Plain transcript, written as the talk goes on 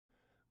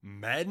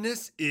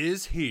Madness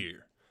is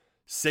here.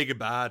 Say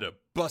goodbye to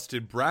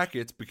busted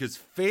brackets because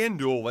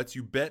FanDuel lets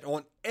you bet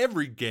on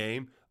every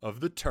game of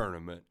the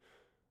tournament.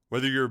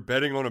 Whether you're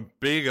betting on a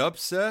big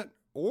upset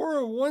or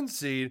a one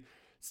seed,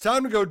 it's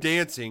time to go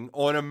dancing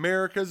on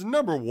America's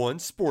 #1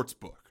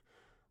 sportsbook.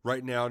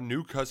 Right now,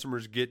 new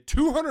customers get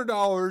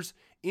 $200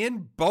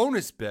 in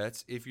bonus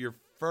bets if your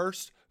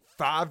first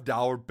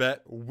 $5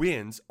 bet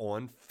wins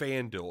on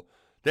FanDuel.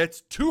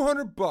 That's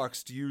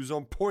 $200 to use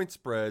on point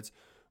spreads,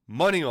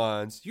 money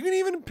lines. You can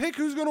even pick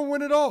who's going to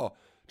win it all.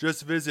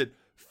 Just visit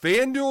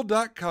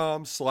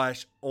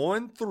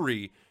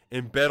FanDuel.com/on3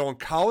 and bet on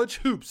college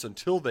hoops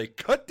until they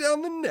cut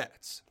down the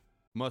nets.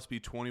 Must be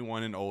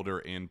 21 and older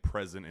and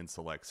present in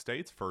select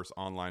states. First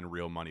online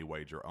real money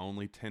wager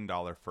only.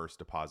 $10 first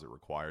deposit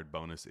required.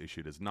 Bonus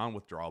issued as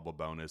non-withdrawable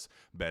bonus.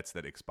 Bets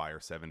that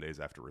expire 7 days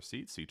after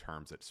receipt. See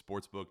terms at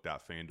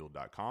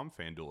sportsbook.fanduel.com.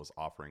 FanDuel is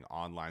offering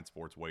online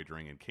sports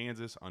wagering in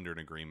Kansas under an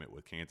agreement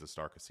with Kansas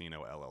Star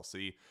Casino,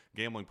 LLC.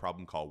 Gambling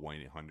problem? Call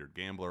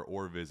 1-800-GAMBLER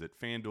or visit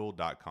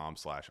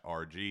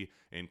fanduel.com/RG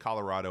in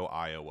Colorado,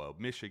 Iowa,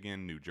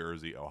 Michigan, New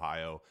Jersey,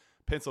 Ohio,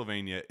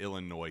 Pennsylvania,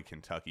 Illinois,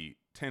 Kentucky,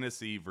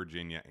 Tennessee,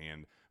 Virginia,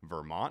 and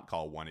Vermont.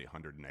 Call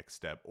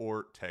 1-800-NEXT-STEP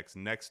or text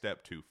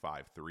NEXT-STEP to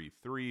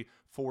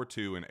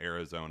 53342 in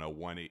Arizona,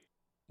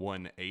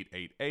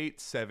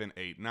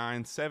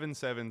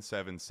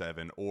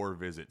 1-888-789-7777 or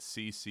visit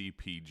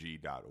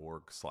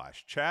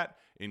ccpg.org/chat.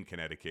 In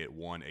Connecticut,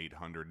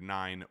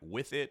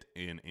 1-800-9-WITH-IT.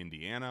 In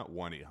Indiana,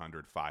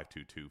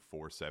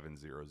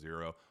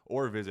 1-800-522-4700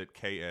 or visit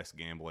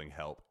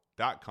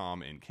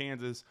ksgamblinghelp.com. In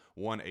Kansas,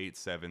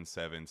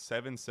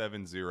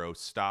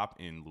 1-877-770-STOP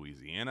in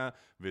Louisiana.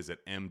 Visit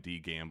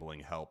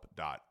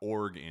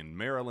mdgamblinghelp.org in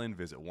Maryland.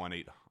 Visit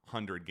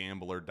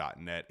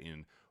 1-800-gambler.net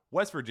in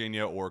West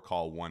Virginia or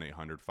call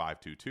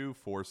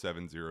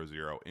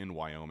 1-800-522-4700 in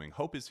Wyoming.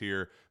 Hope is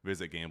here.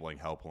 Visit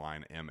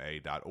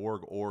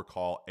gamblinghelplinema.org or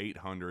call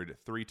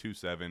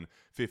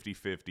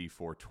 800-327-5050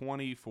 for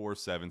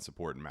 24/7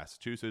 support in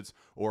Massachusetts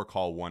or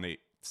call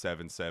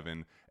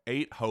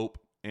 1-877-8-HOPE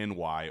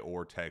NY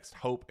or text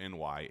Hope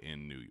NY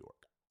in New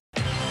York.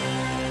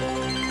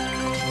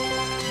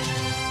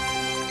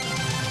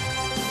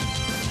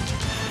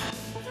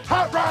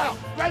 Hot route!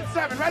 Red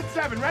 7, red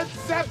 7, red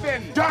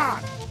 7!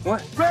 Don!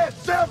 What? Red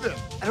 7!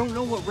 I don't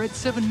know what Red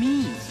 7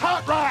 means.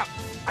 Hot route!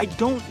 I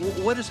don't.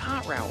 What is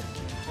hot route?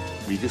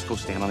 Will you just go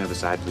stand on the other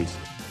side, please?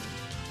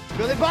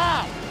 Billy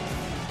Bob!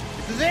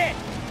 This is it!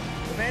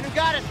 The man who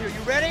got us here,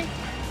 you ready?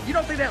 You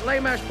don't think that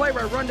lame-ass play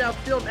where I run down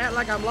field and act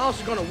like I'm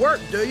lost is gonna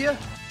work, do you?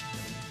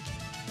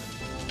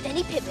 Then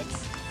he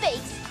pivots,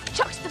 fakes,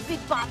 chucks the big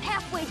Bob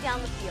halfway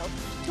down the field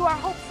to our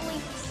hopefully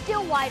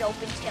still wide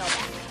open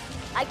tailback.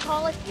 I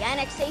call it the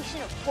annexation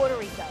of Puerto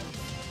Rico.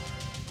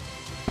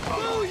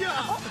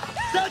 Booyah!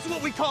 That's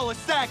what we call a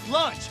sack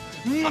lunch!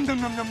 Nom, nom,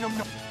 nom, nom, nom,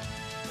 nom.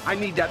 I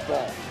need that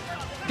ball.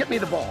 Get me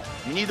the ball.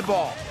 You need the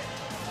ball.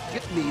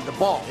 Get me the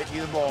ball. Get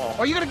you the ball.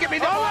 Are you gonna get me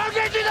the ball? I'll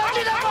get you the ball!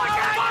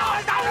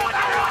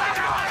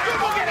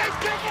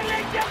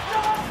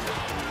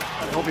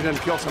 I hope he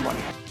doesn't kill somebody.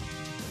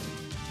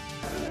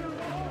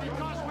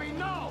 Because we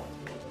know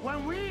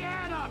when we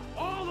add up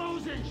all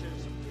those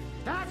inches,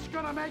 that's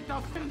gonna make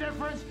the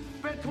difference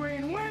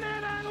between winning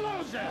and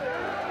losing.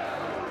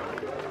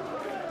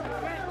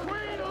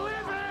 Between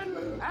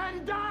living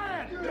and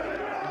dying.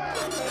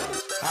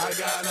 I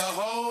got a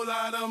whole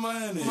lot of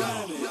money.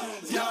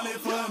 Y'all it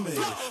for me.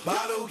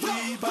 Bottle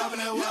keep popping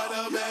that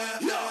water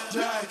bag.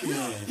 Jacking.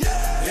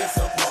 It's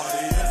a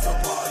party, it's a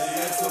party,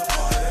 it's a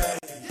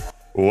party.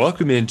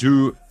 Welcome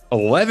into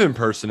 11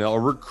 Personnel, a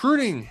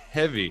recruiting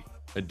heavy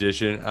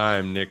edition. I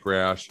am Nick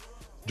Roush,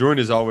 joined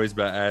as always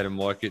by Adam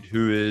Luckett,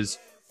 who is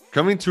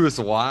coming to us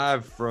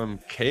live from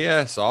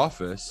KS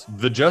office,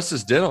 the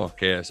Justice Dental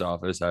KS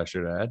office, I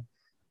should add,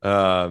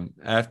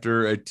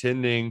 after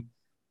attending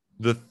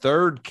the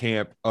third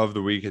camp of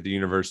the week at the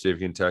University of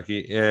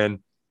Kentucky. And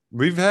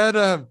we've had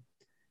a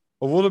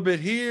little bit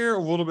here, a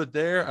little bit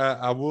there.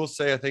 I will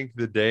say, I think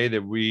the day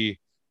that we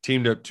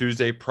teamed up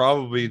Tuesday,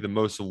 probably the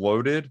most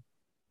loaded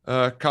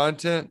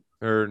content,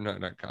 or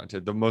not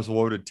content, the most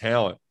loaded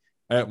talent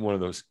at one of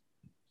those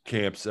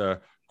camps.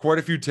 Quite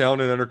a few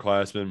talented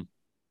underclassmen.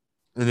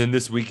 And then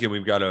this weekend,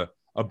 we've got a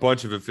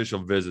bunch of official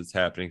visits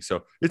happening.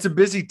 So it's a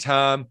busy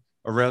time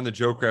around the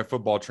Joe Craft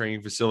football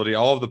training facility.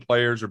 All of the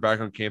players are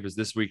back on campus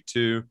this week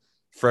too.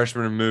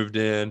 Freshmen have moved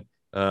in.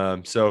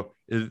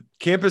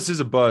 Campus is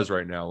a buzz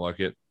right now,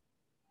 Luckett.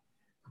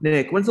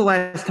 Nick, when's the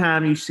last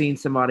time you've seen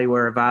somebody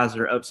wear a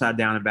visor upside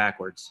down and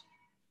backwards?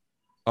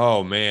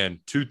 Oh, man.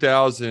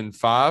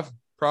 2005,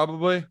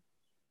 probably.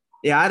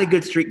 Yeah, I had a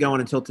good streak going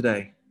until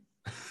today.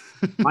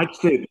 Mike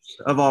Stoops,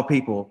 of all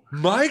people.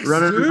 Mike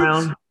running Stoops?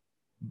 around,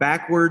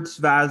 backwards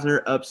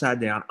visor, upside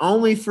down.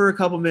 Only for a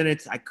couple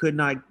minutes. I could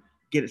not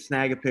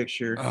snag a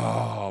picture.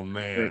 Oh,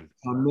 man.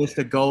 I missed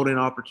a golden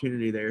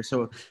opportunity there.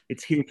 So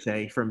it's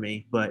hearsay from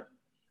me. But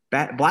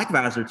black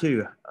visor,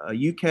 too.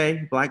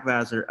 UK black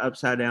visor,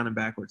 upside down and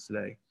backwards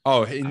today.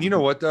 Oh, and you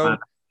know what, though?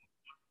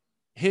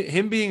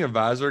 Him being a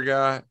visor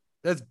guy,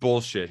 That's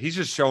bullshit. He's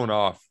just showing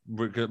off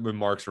when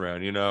Mark's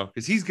around,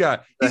 because he's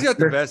got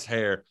the best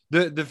hair.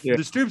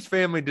 The Stoops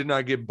family did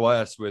not get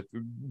blessed with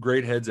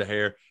great heads of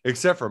hair,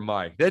 except for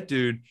Mike. That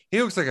dude,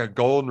 he looks like a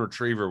golden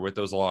retriever with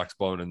those locks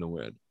blown in the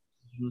wind.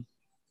 Mm-hmm.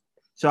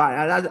 So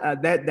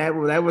that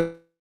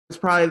was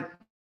probably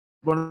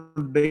one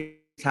of the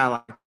biggest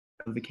highlights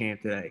of the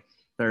camp today,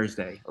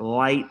 Thursday.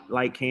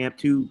 Light camp.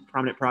 Two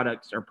prominent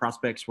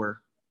prospects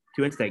were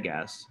two in-state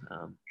guys.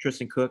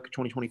 Tristan Cook,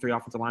 2023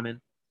 offensive lineman,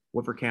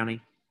 Woodford County,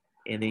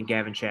 and then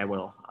Gavin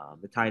Chadwell,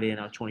 the tight end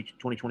of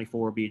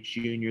 2024, will be a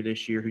junior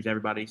this year, who's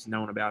everybody's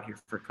known about here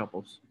for a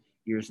couple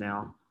years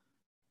now.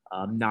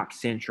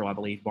 Knox Central, I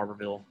believe,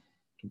 Barberville,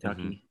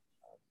 Kentucky.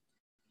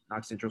 Mm-hmm.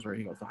 Knox Central is where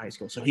he goes to high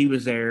school. So he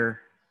was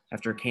there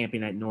after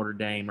camping at Notre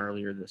Dame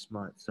earlier this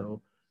month. So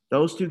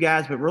those two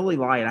guys, but really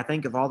light. I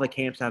think of all the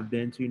camps I've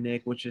been to,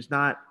 Nick, which is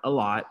not a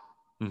lot,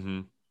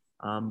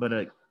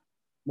 but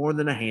more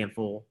than a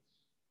handful,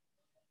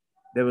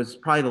 there was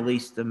probably the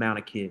least amount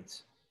of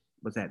kids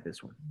was at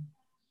this one.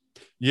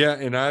 Yeah,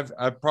 and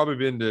I've probably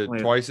been to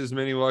twice as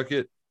many like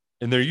it.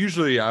 And they're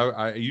usually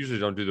I usually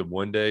don't do the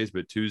 1 days,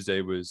 but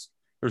Tuesday there's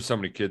so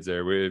many kids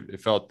there.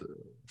 It felt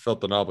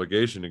an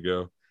obligation to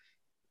go.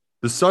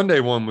 The Sunday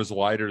one was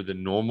lighter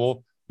than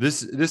normal.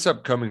 This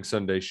upcoming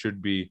Sunday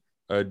should be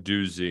a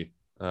doozy.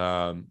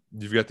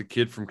 You've got the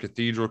kid from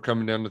Cathedral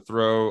coming down to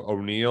throw,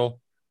 O'Neill.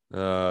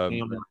 Now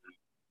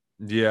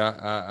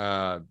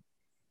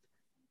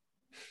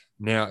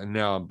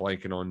I'm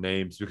blanking on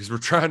names because we're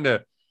trying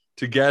to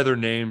gather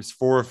names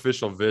for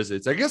official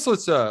visits. I guess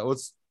let's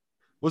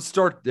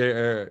start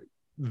there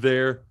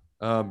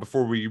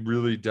before we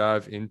really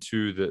dive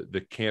into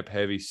the camp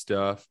heavy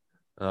stuff,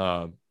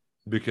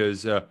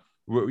 because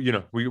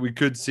we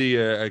could see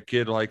a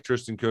kid like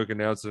Tristan Cook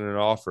announcing an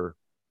offer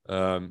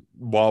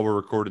while we're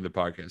recording the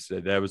podcast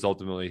today. That was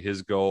ultimately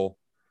his goal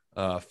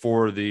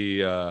for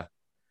the.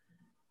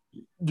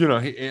 I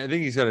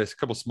think he's got a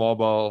couple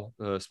small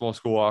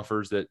school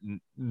offers that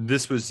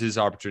this was his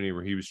opportunity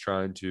where he was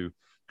trying to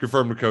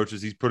confirm to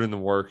coaches he's put in the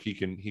work. He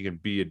can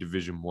be a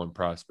Division I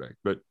prospect.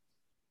 But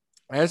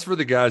as for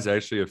the guys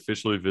actually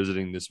officially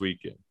visiting this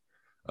weekend,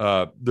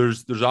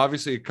 there's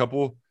obviously a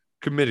couple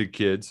committed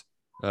kids.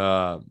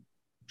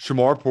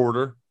 Shamar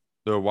Porter,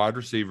 the wide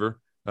receiver,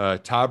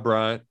 Ty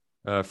Bryant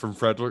from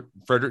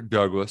Frederick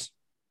Douglass.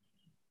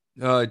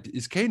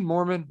 Is Caden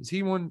Mormon? Is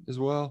he one as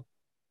well?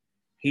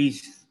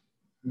 He's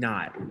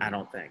not. I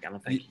don't think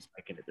he's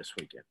making it this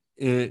weekend.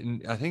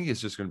 And I think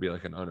it's just going to be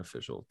like an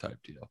unofficial type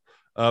deal.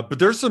 But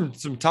there's some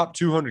top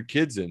 200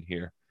 kids in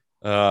here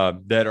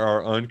that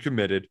are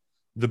uncommitted.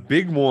 The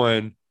big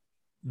one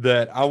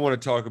that I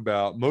want to talk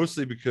about,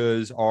 mostly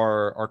because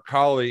our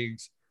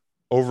colleagues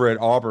over at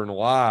Auburn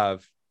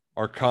Live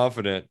are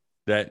confident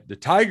that the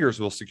Tigers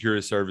will secure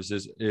his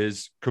services,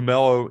 is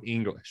Carmelo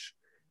English.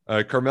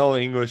 Carmelo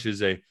English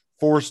is a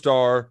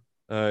 4-star.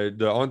 The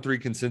On3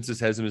 consensus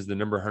has him as the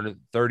number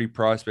 130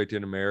 prospect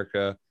in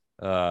America,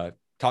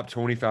 top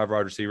 25 wide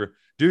receiver.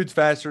 Dude's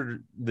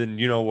faster than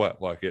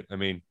Luckett. I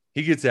mean,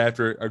 he gets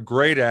after it. A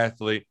great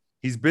athlete.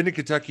 He's been to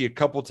Kentucky a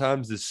couple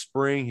times this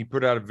spring. He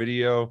put out a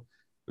video.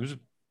 It was a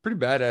pretty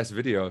badass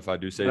video, if I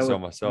do say so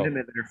myself. I've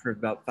been there for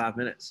about 5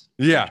 minutes.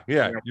 Yeah.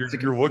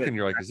 You're looking.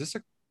 You're like, is this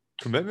a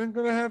commitment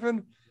going to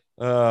happen?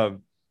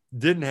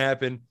 Didn't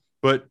happen,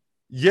 but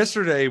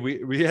yesterday,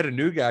 we had a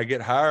new guy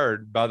get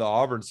hired by the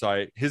Auburn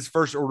site. His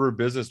first order of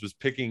business was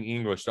picking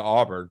English to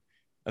Auburn,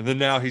 and then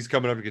now he's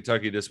coming up to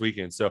Kentucky this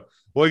weekend. So,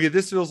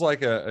 this feels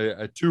like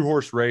a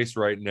 2-horse race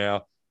right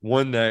now,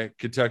 one that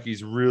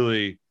Kentucky's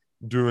really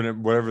doing it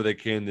whatever they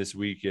can this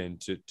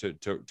weekend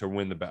to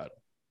win the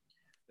battle.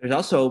 There's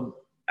also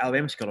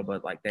Alabama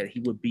scuttlebutt like that. He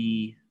would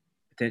be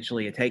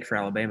potentially a take for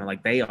Alabama.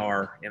 Like, they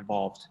are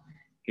involved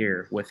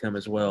here with him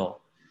as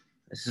well.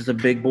 This is a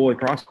big boy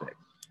prospect.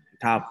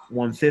 Top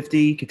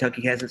 150.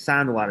 Kentucky hasn't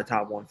signed a lot of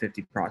top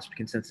 150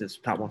 consensus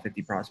top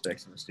 150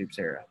 prospects in the Stoops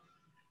era.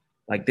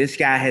 Like, this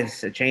guy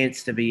has a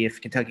chance to be,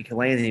 if Kentucky can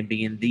land him,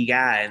 being the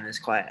guy in this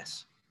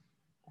class.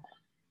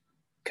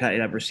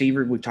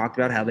 Receiver, we've talked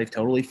about how they've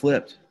totally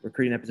flipped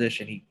recruiting that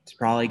position. He's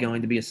probably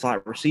going to be a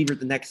slot receiver at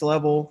the next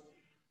level.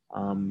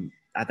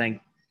 I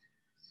think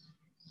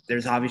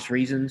there's obvious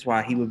reasons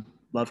why he would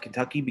love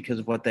Kentucky because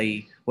of what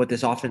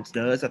this offense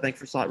does, I think,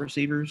 for slot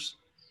receivers.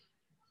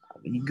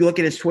 You look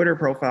at his Twitter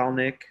profile,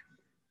 Nick,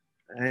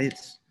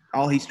 it's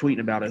all he's tweeting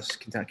about is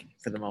Kentucky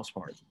for the most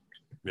part.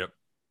 Yep.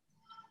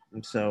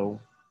 And so,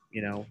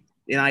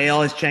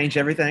 NIL has changed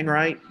everything,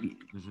 right?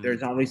 Mm-hmm.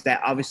 There's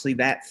obviously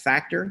that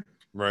factor.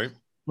 Right.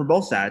 For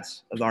both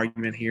sides of the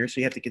argument here, so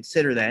you have to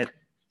consider that.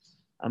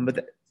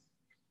 But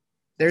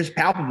there's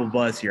palpable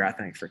buzz here, I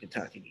think, for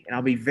Kentucky. And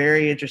I'll be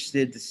very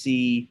interested to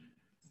see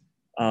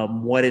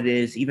what it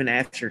is, even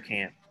after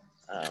camp.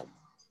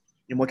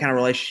 And what kind of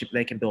relationship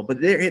they can build. But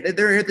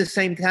they're at the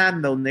same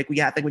time, though, Nick,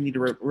 I think we need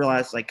to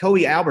realize, like,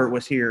 Kobe Albert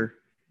was here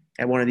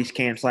at one of these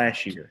camps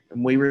last year.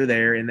 And we were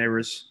there, and there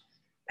was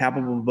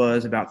palpable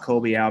buzz about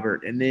Kobe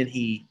Albert. And then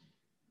he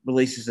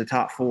releases the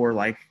top 4,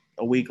 like,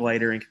 a week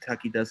later, and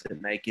Kentucky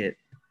doesn't make it.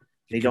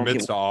 They don't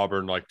commits get to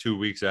Auburn like 2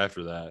 weeks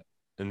after that,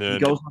 and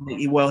then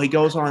he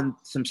goes on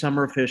some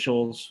summer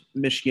officials,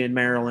 Michigan,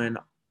 Maryland,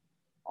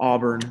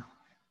 Auburn,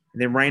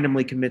 and then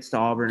randomly commits to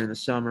Auburn in the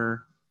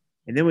summer.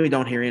 And then we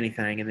don't hear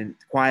anything. And then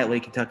quietly,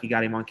 Kentucky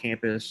got him on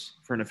campus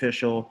for an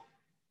official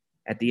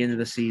at the end of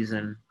the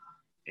season.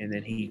 And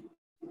then he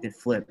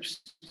flips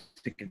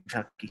to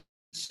Kentucky.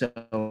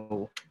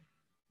 So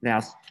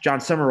now John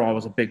Summerall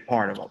was a big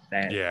part of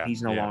that. Yeah,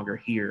 he's no longer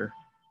here.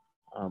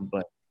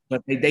 But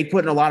they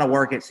put in a lot of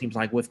work, it seems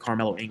like, with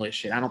Carmelo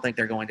English. And I don't think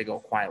they're going to go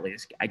quietly,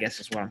 I guess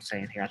is what I'm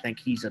saying here. I think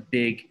he's a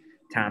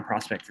big-time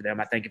prospect for them.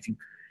 I think if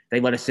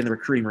they let us in the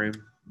recruiting room,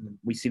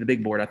 we see the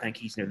big board, I think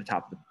he's near the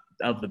top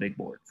of the big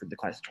board for the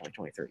class of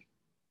 2023.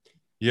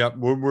 Yep,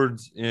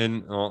 Woodward's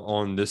in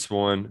on this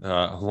one.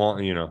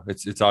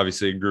 It's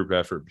obviously a group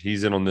effort, but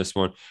he's in on this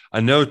one.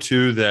 I know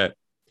too that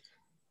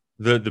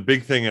the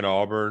big thing at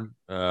Auburn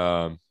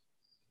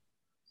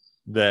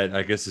that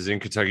I guess is in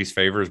Kentucky's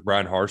favor is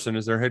Brian Harsin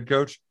as their head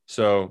coach.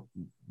 So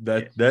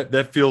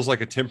that feels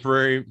like a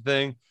temporary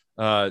thing.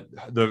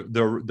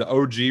 The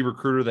OG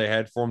recruiter they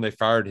had for him, they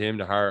fired him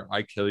to hire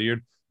Ike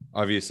Hilliard.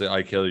 Obviously,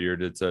 Ike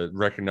Hilliard, it's a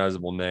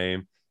recognizable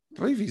name. I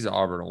believe he's an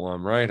Auburn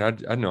alum, right?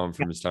 I know him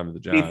from his time at the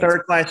Giants. Be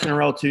third class in a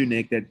row too,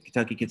 Nick, that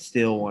Kentucky could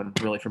steal one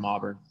really from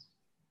Auburn.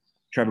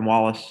 Trevin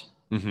Wallace,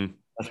 Les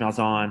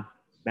Malzahn,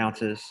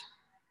 bounces.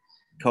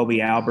 Kobe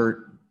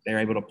Albert, they're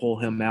able to pull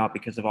him out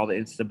because of all the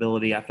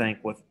instability, I think,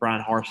 with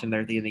Brian Harsin there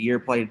at the end of the year,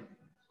 played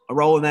a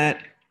role in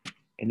that.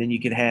 And then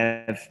you could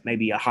have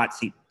maybe a hot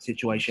seat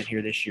situation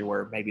here this year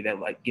where maybe that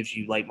gives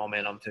you late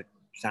momentum to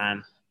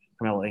sign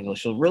Carmelo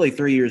English. So really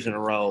 3 years in a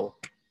row,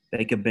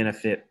 they could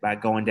benefit by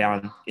going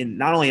down in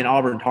not only in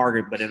Auburn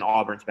target, but in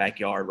Auburn's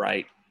backyard,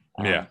 right?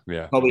 Yeah.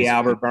 Kobe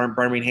Albert,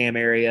 Birmingham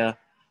area,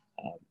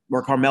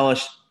 where Carmelo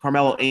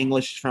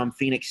English is from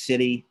Phoenix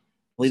City.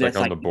 I believe it's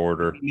that's on the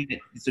border.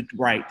 It's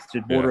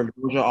the border of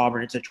Georgia,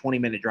 Auburn. It's a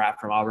 20-minute drive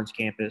from Auburn's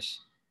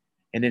campus.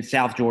 And then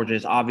South Georgia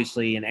is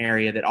obviously an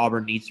area that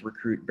Auburn needs to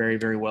recruit very,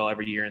 very well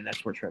every year, and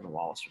that's where Trevin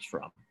Wallace was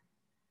from.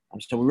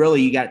 So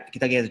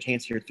Kentucky has a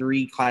chance here,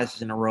 3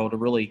 classes in a row to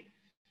really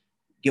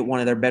get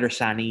one of their better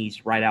signees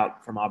right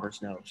out from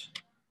Auburn's nose.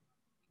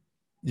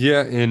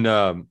 Yeah, and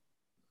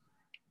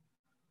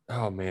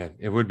oh man,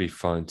 it would be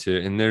fun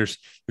too. And there's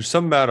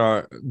something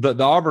about the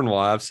Auburn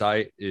Live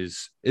site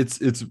it's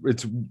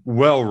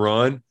well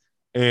run,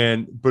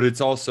 but it's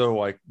also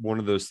like one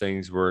of those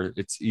things where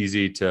it's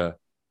easy to,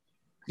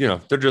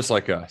 they're just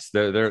like us.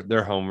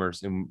 They're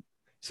homers, and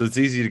so it's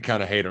easy to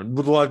kind of hate them.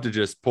 Would love to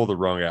just pull the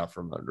rung out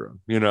from under them.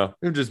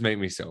 It would just make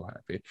me so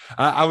happy.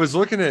 I was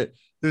looking at.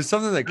 There's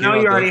something that came out. I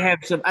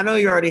know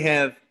you already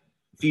have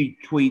a few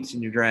tweets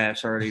in your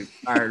drafts already.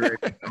 I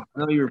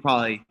know you were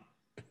probably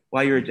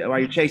while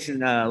you're chasing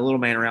little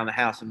man around the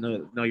house. I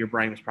know your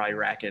brain was probably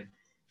racking,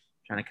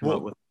 trying to come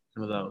up with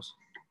some of those.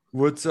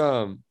 What's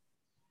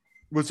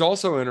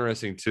also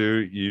interesting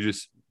too?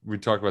 We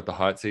talked about the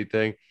hot seat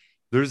thing.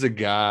 There's a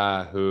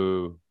guy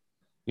who,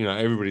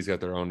 everybody's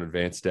got their own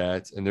advanced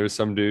stats, and there's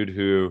some dude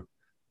who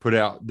put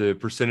out the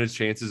percentage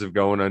chances of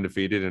going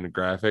undefeated in a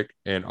graphic,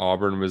 and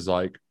Auburn was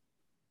like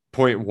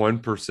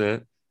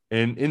 0.1%.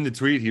 And in the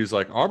tweet, he was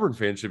like, Auburn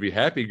fans should be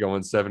happy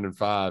going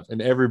 7-5.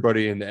 And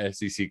everybody in the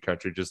SEC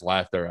country just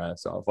laughed their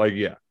ass off. Like,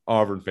 yeah,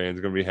 Auburn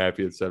fans going to be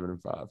happy at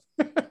 7-5.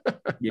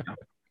 Yeah.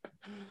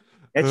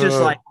 It's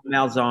just like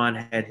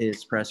Malzahn had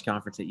his press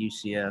conference at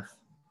UCF.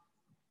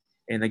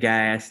 And the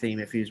guy asked him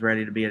if he was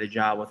ready to be at a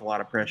job with a lot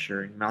of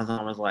pressure. And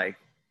Malzahn was like,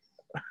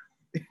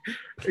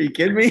 are you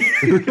kidding me?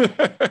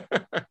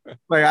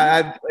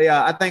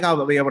 I think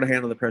I'll be able to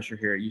handle the pressure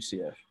here at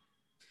UCF.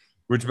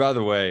 Which, by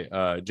the way,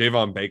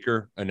 Javon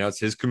Baker announced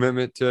his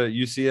commitment to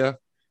UCF.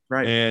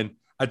 Right. And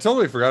I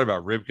totally forgot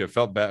about Ribka.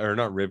 Felt bad, or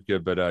not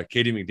Ribka, but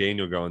Katie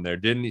McDaniel going there.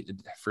 I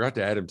forgot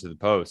to add him to the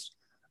post.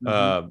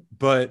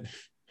 But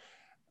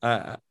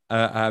I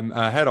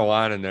had a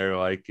line in there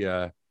like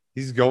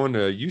he's going to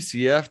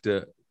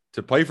UCF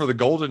to play for the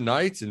Golden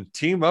Knights and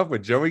team up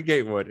with Joey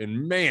Gatewood.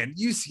 And, man,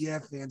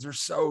 UCF fans are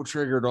so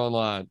triggered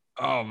online.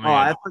 Oh, man. Oh,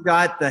 I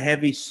forgot the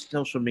heavy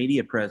social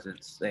media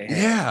presence they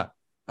have.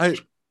 Yeah.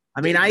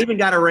 I even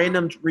got a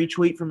random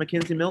retweet from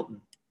Mackenzie Milton.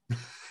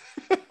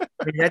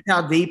 That's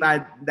how deep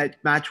that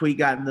my tweet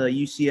got in the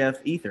UCF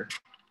ether.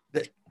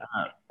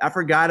 I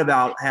forgot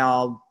about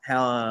how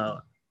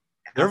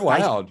they're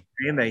wild.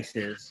 Fan base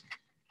is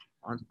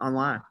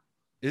online.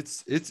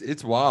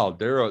 It's wild.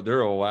 They're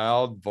a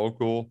loud,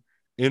 vocal,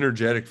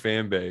 energetic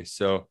fan base.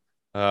 So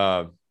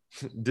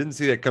didn't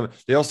see that coming.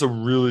 They also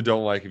really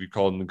don't like if you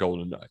call them the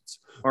Golden Knights.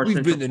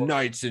 We've been the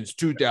Knights since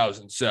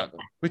 2007,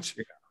 which.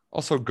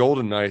 Also,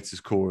 Golden Knights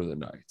is cooler than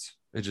Knights.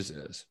 It just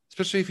is.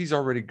 Especially if he's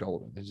already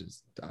golden.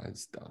 It's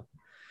dumb.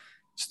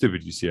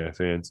 Stupid UCF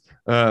fans.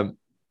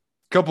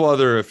 Couple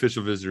other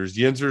official visitors.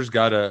 Yenser's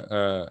got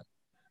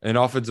an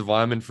offensive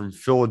lineman from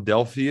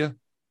Philadelphia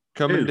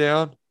coming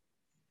down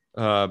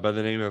by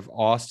the name of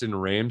Austin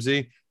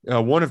Ramsey.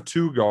 One of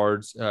 2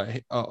 guards,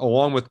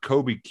 along with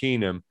Kobe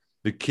Keenum,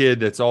 the kid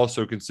that's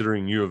also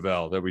considering U of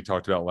L that we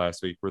talked about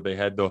last week, where they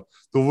had the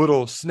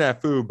little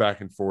snafu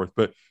back and forth.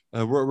 But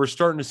we're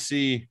starting to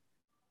see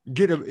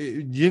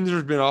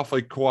Yinzer's been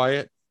awfully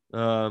quiet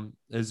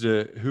as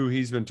to who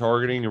he's been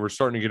targeting, and we're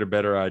starting to get a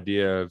better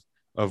idea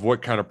of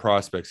what kind of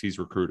prospects he's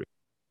recruiting.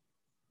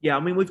 Yeah, I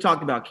mean, we've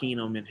talked about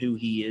Keenum and who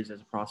he is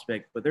as a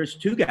prospect, but there's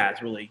two guys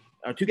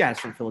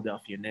from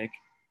Philadelphia, Nick.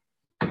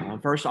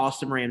 First,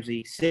 Austin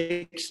Ramsey,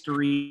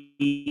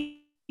 6'3",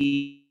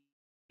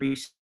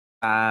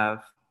 365.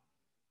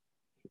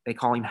 They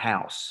call him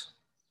House.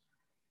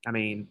 I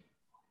mean,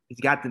 he's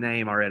got the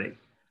name already.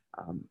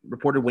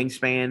 Reported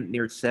wingspan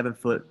near 7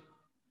 foot.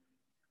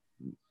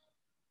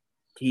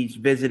 He's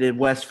visited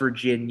West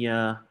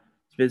Virginia,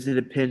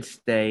 visited Penn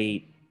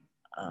State,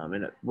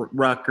 and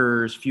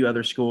Rutgers, a few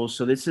other schools.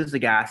 So this is the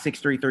guy,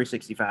 6'3",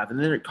 365. And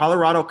then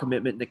Colorado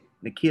commitment,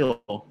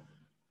 Nikhil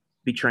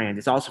Betrand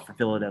is also from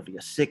Philadelphia,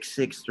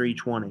 6'6",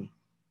 320.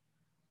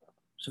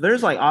 So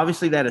there's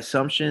obviously that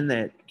assumption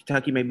that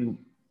Kentucky maybe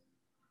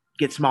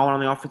gets smaller on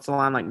the offensive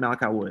line like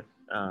Malachi Wood.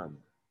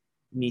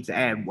 Needs to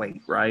add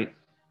weight, right?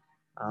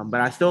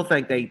 But I still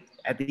think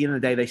at the end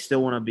of the day, they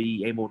still want to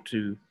be able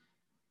to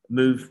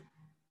move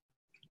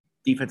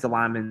defensive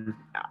linemen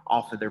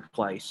off of their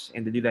place.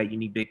 And to do that, you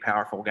need big,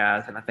 powerful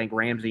guys. And I think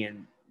Ramsey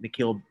and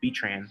Nikhil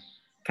Betrand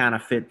kind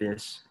of fit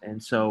this.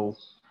 And so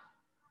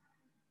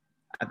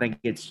I think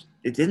it's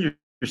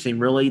interesting,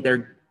 really.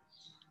 They're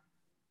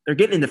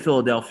getting into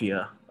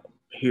Philadelphia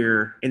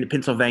here, into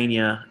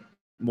Pennsylvania,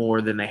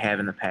 more than they have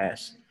in the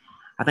past.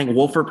 I think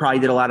Wolford probably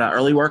did a lot of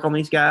early work on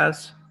these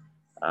guys.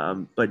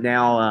 But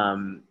now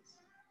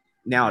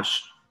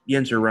it's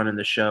Yinzer running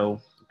the show,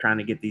 trying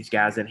to get these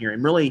guys in here.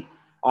 And really,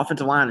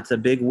 offensive line, it's a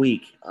big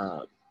week.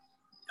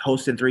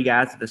 Hosting 3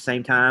 guys at the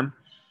same time.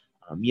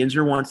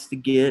 Yinzer wants to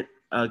get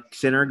a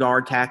center,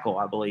 guard, tackle,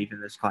 I believe, in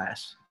this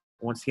class.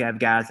 Wants to have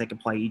guys that can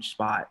play each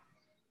spot.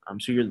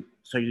 They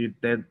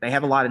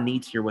have a lot of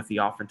needs here with the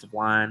offensive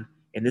line,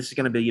 and this is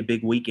going to be a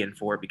big weekend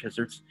for it because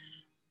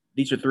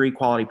these are 3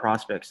 quality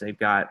prospects they've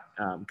got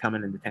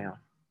coming into town.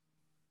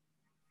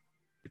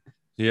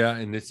 Yeah,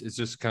 and it's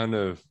just kind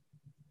of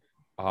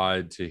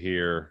odd to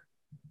hear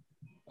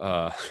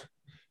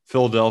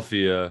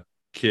Philadelphia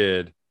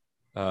kid,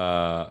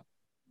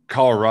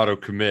 Colorado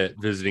commit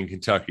visiting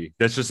Kentucky.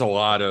 That's just a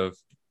lot of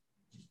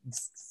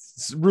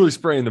really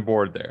spraying the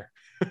board there,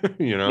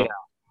 you know?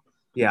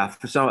 Yeah.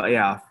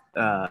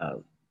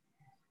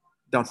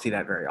 Don't see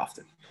that very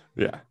often.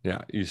 Yeah,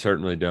 you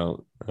certainly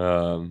don't.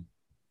 And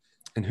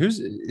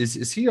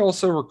is he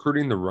also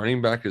recruiting the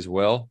running back as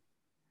well?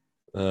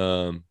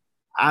 I'm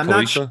Khalifa?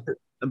 not sure.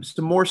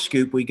 Some more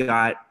scoop we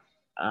got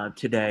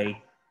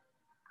today.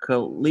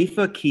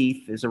 Khalifa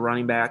Keith is a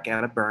running back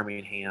out of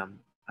Birmingham.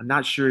 I'm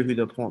not sure who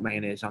the point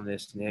man is on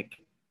this, Nick.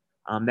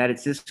 That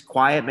it's this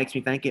quiet makes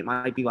me think it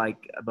might be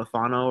like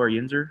Bafano or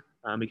Yinzer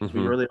because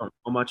we really don't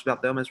know much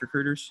about them as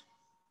recruiters.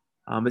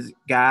 This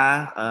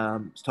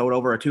guy is told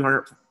over a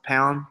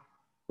 200-pound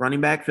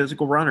running back,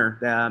 physical runner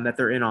that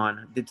they're in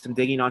on. Did some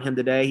digging on him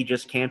today. He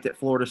just camped at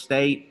Florida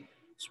State.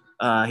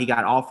 He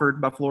got offered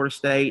by Florida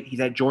State.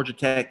 He's at Georgia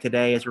Tech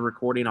today as we're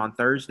recording on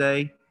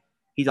Thursday.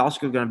 He's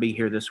also going to be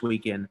here this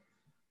weekend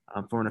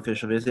for an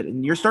official visit.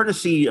 And you're starting to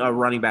see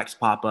running backs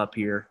pop up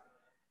here.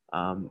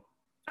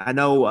 I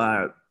know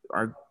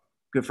our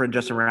good friend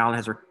Justin Rowland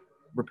has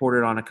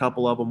reported on a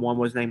couple of them. One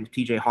was named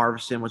TJ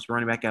Harvison, was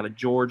running back out of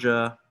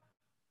Georgia.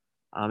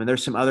 And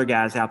there's some other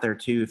guys out there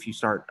too if you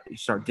start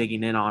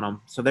digging in on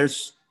them. So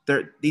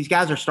these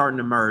guys are starting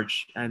to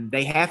merge, and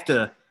they have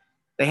to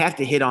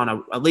hit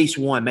on at least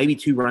one, maybe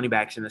 2 running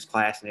backs in this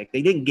class, Nick.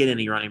 They didn't get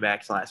any running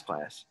backs last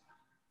class.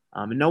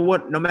 And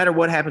no matter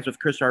what happens with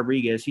Chris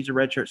Rodriguez, he's a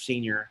redshirt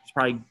senior. He's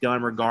probably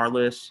done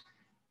regardless.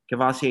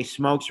 Cavassier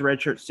Smokes, a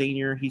redshirt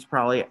senior. He's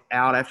probably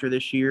out after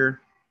this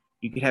year.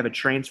 You could have a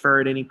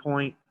transfer at any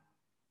point.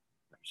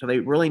 So they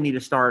really need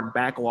to start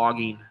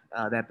backlogging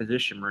that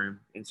position room.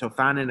 And so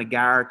finding a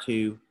guy or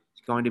 2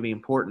 is going to be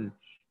important.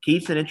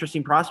 Keith's an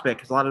interesting prospect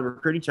because a lot of the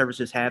recruiting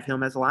services have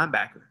him as a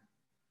linebacker.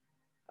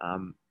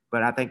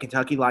 But I think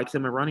Kentucky likes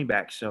him at running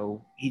back.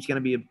 So he's going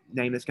to be a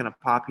name that's going to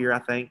pop here, I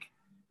think,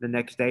 the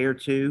next day or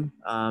 2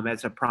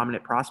 as a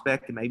prominent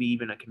prospect and maybe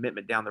even a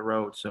commitment down the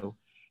road. So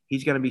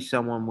he's going to be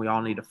someone we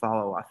all need to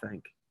follow, I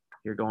think,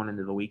 here going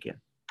into the weekend.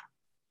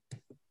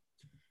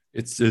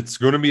 It's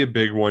going to be a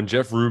big one.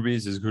 Jeff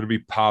Rubies is going to be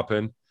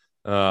popping.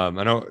 I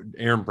know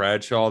Aaron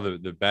Bradshaw,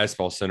 the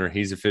basketball center,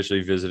 he's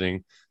officially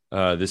visiting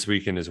this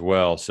weekend as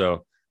well.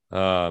 So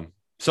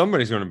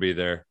somebody's going to be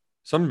there.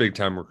 Some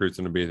big-time recruits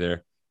going to be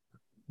there.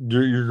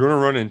 You're going to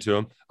run into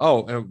them.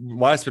 Oh, and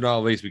last but not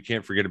least, we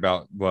can't forget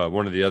about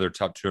one of the other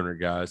top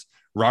 200 guys,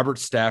 Robert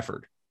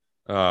Stafford.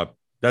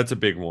 That's a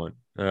big one.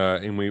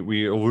 And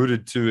we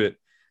alluded to it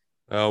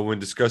when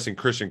discussing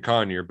Christian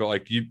Conyer,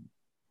 but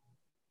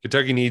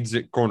Kentucky needs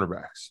it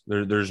cornerbacks.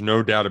 There's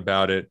no doubt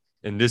about it.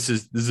 And this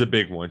is a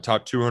big one.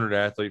 Top 200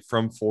 athlete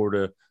from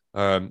Florida.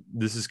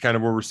 This is kind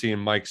of where we're seeing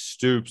Mike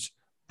Stoops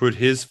put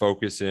his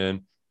focus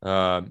in.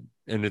 And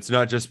it's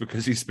not just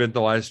because he spent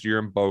the last year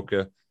in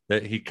Boca,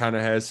 that he kind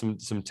of has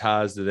some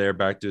ties to there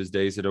back to his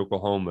days at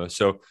Oklahoma.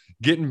 So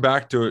getting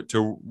back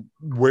to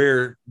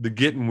where the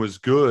getting was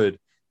good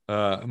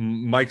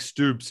Mike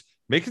Stoops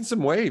making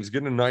some waves,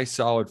 getting a nice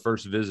solid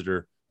first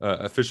visitor,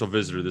 official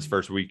visitor this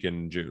first weekend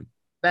in June.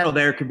 Battle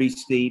there could be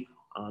steep.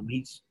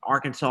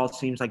 Arkansas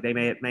seems like they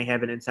may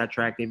have an inside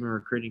track. They've been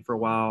recruiting for a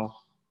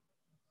while.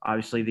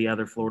 Obviously, the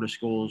other Florida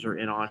schools are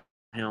in on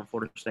him,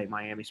 Florida State,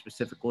 Miami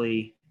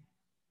specifically.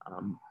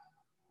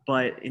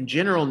 But in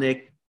general,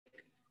 Nick,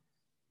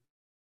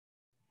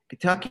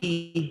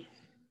 Kentucky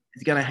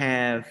is going to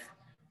have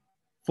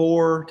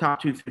 4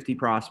 top 250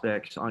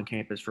 prospects on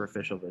campus for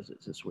official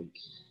visits this week.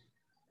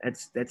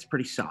 That's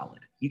pretty solid.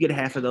 You get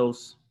half of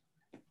those,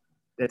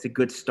 that's a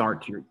good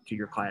start to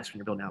your class when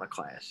you're building out a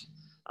class.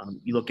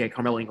 You look at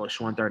Carmelo English,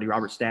 130,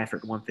 Robert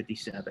Stafford,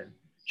 157,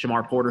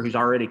 Shamar Porter, who's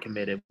already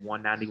committed,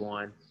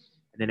 191, and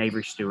then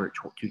Avery Stewart,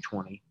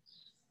 220.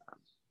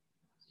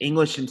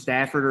 English and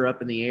Stafford are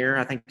up in the air.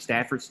 I think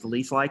Stafford's the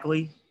least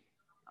likely,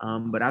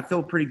 but I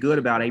feel pretty good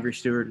about Avery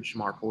Stewart and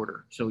Shamar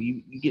Porter. So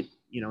you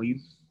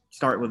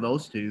start with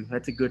those two.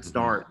 That's a good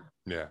start.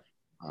 Yeah.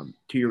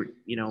 To your,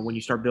 when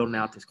you start building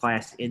out this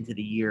class into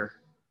the year.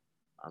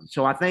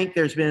 So I think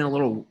there's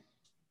been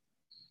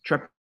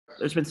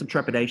some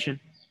trepidation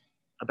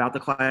about the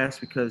class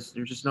because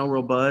there's just no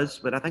real buzz.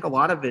 But I think a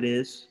lot of it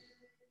is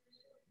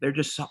they're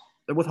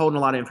withholding a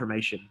lot of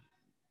information,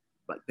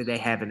 but that they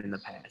haven't in the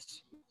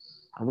past.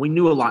 We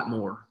knew a lot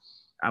more,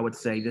 I would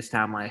say, this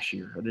time last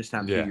year or this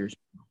time 2 years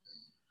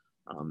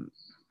ago.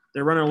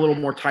 They're running a little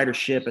more tighter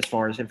ship as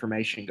far as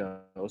information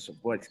goes, of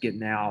what's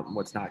getting out and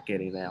what's not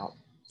getting out.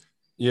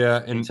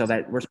 Yeah, and so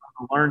that we're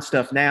starting to learn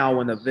stuff now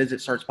when the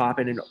visit starts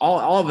popping, and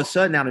all of a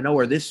sudden out of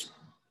nowhere, this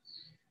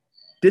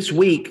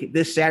week,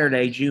 this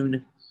Saturday,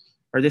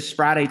 this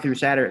Friday through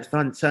Saturday,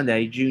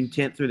 Sunday, June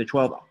 10th through the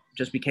 12th,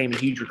 just became a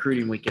huge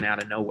recruiting weekend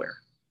out of nowhere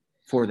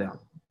for them,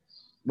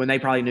 when they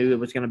probably knew it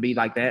was going to be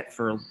like that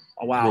for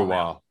a while. For a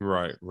while,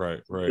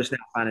 right. Just now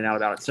finding out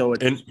about it. So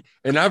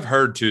and I've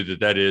heard too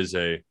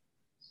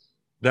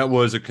that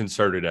was a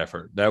concerted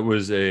effort. That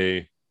was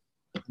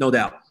no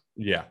doubt.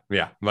 Yeah.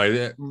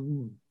 Like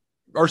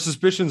our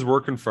suspicions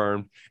were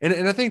confirmed,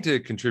 and I think to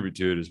contribute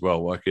to it as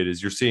well, Luckett,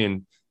 is you're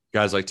seeing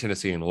guys like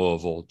Tennessee and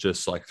Louisville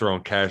just like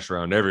throwing cash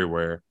around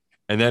everywhere,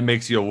 and that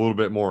makes you a little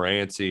bit more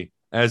antsy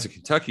as a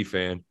Kentucky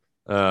fan,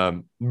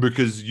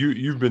 because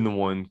you've been the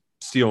one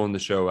stealing the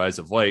show as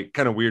of late.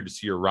 Kind of weird to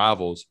see your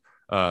rivals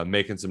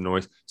making some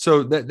noise,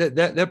 so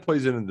that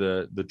plays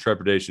into the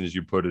trepidation, as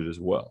you put it, as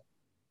well.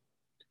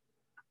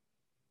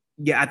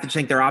 Yeah, I just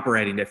think they're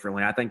operating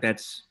differently. I think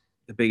that's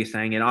the biggest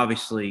thing. And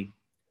obviously,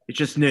 it's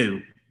just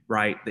new,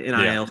 right? The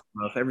NIL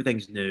stuff,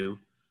 everything's new.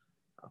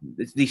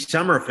 These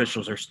summer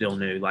officials are still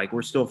new. Like,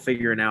 we're still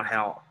figuring out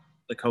how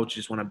the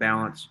coaches want to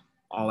balance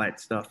all that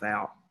stuff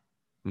out.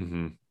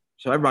 Mm-hmm.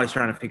 So everybody's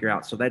trying to figure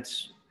out. So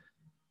that's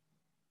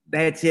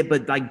it.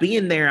 But, like,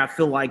 being there, I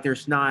feel like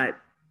there's not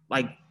 –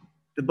 like,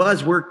 the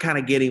buzz we're kind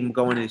of getting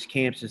going to these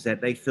camps is that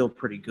they feel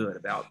pretty good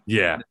about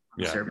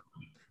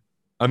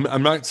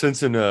I'm not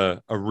sensing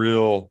a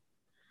real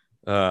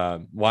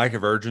lack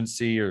of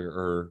urgency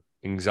or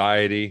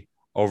anxiety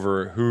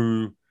over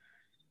who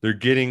they're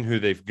getting, who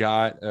they've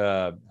got.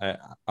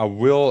 I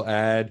will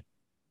add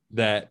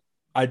that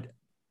I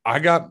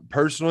got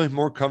personally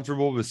more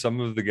comfortable with some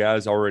of the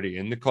guys already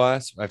in the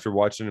class after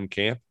watching them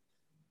camp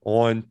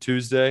on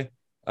Tuesday.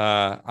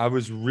 I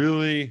was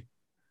really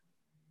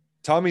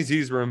Tommy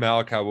Ziesmer and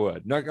Malachi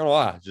Wood. Not gonna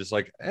lie, just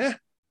like I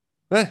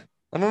don't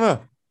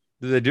know.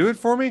 Did they do it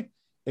for me?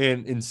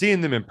 And in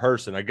seeing them in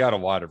person, I got a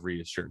lot of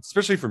reassurance,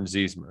 especially from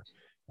Ziesmer,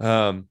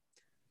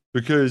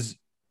 because,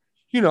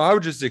 I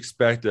would just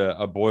expect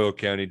a Boyle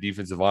County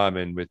defensive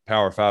lineman with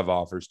Power 5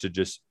 offers to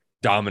just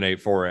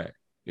dominate 4A.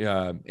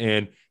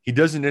 And he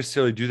doesn't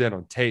necessarily do that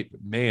on tape, but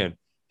man,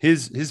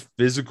 his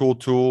physical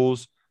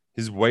tools,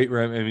 his weight,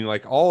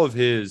 like all of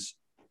his,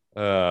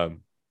 I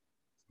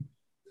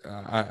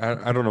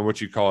don't know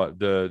what you call it,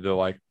 the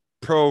like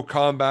pro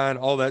combine,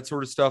 all that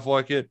sort of stuff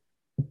like it.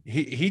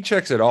 He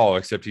checks it all,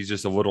 except he's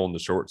just a little on the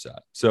short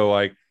side. So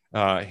like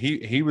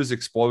he was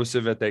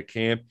explosive at that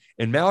camp.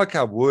 And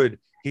Malachi Wood,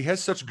 he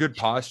has such good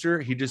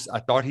posture. I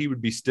thought he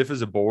would be stiff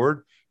as a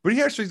board, but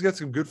he actually's got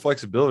some good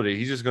flexibility.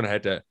 He's just going to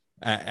have to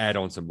add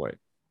on some weight.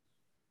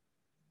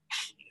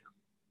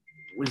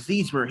 With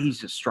Ziesmer,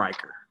 he's a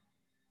striker.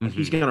 Mm-hmm.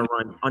 He's going to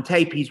run on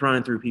tape. He's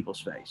running through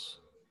people's face.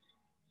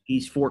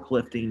 He's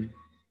forklifting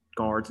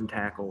guards and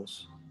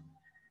tackles.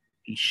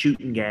 He's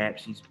shooting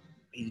gaps.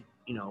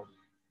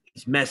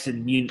 He's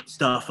messing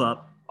stuff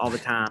up all the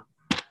time.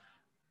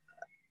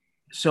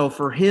 So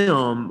for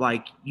him,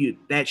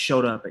 that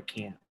showed up at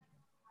camp.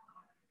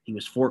 He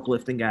was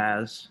forklifting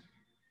guys.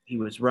 He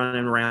was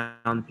running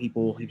around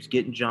people. He was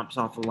getting jumps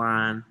off the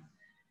line.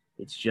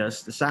 It's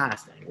just the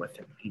size thing with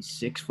him. He's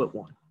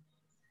 6'1",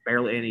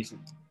 barely, and he's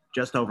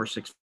just over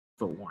 6'1".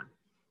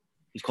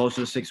 He's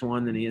closer to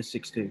 6'1" than he is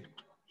 6'2".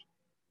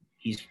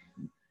 He's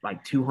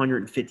like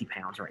 250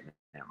 pounds right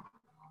now,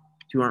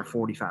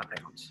 245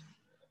 pounds.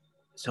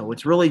 So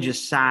it's really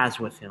just size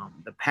with him.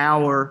 The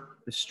power,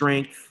 the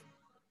strength,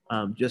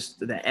 just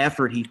the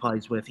effort he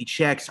plays with. He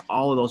checks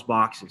all of those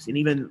boxes. And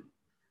even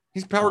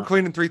He's power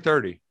cleaning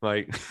 330.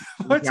 Like,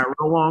 what? He's got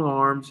real long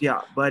arms.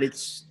 Yeah, but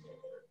it's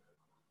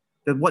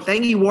the what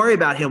thing you worry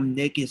about him,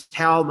 Nick, is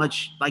how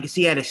much is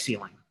he at his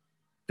ceiling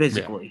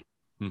physically.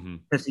 Yeah.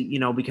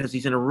 Mm-hmm. Because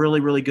he's in a really,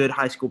 really good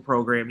high school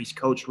program. He's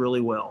coached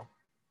really well.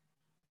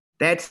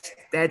 That's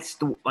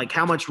the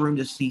how much room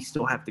does he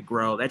still have to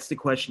grow? That's the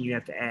question you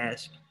have to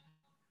ask.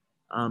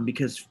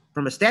 Because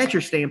from a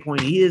stature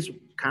standpoint, he is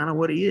kind of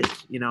what he is.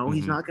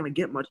 He's not going to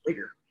get much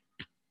bigger.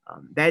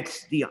 I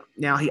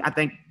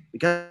think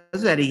because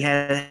of that he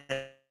has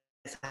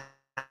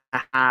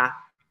a high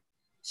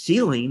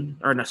ceiling,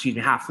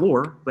 high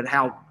floor. But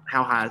how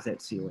high is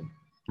that ceiling?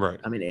 Right.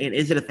 I mean, and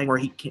is it a thing where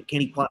can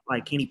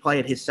he play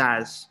at his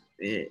size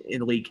in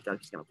the league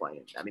Kentucky's going to play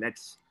in? I mean,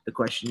 that's the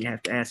question you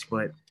have to ask.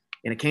 But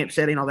in a camp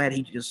setting, all that,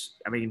 he's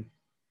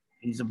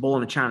a bull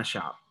in a china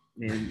shop.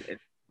 And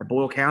at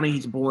Boyle County,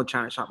 he's a bull in a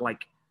china shop.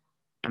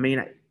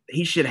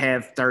 He should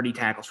have 30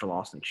 tackles for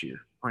loss next year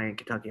playing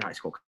Kentucky high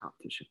school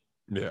competition.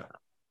 Yeah.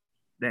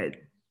 That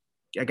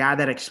a guy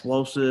that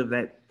explosive,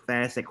 that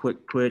fast, that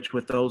quick twitch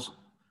with those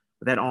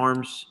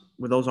arms,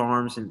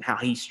 and how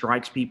he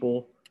strikes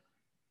people,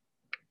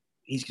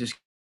 he's just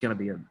going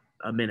to be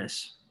a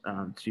menace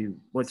to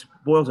what's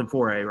Boyle's in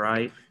 4A,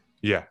 right?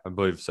 Yeah, I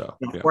believe so.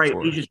 Yeah,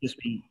 4A, he just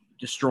be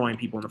destroying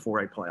people in the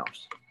 4A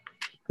playoffs.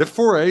 The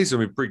 4A is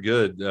going to be pretty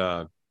good.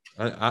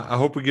 I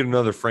hope we get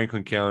another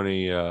Franklin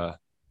County,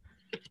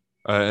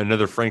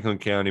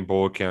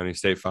 Boyle County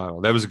state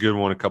final. That was a good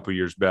one a couple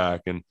years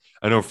back. And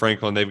I know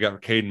Franklin, they've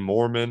got Caden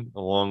Moorman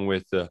along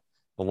with the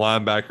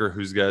linebacker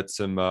who's got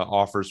some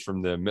offers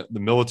from the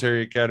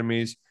military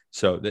academies.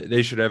 So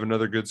they should have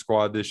another good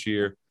squad this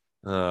year.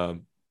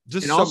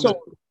 Just and also,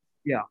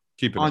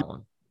 keep it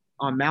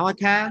on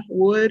Malachi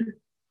Wood.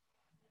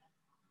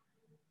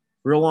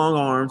 Real long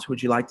arms.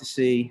 Would you like to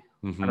see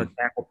on a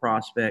tackle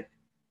prospect?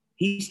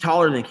 He's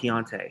taller than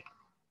Keontae.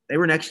 They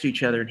were next to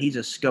each other, and he's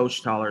a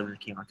skosh taller than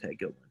Keontae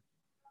Goodwin.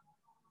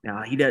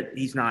 Now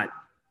he's not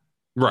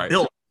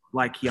built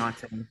like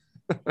Keontae.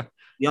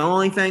 The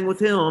only thing with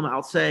him,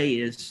 I'll say,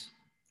 is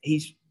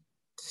he's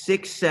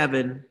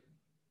 6'7".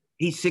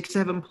 He's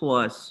 6'7"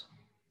 plus,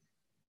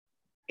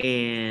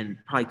 and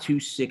probably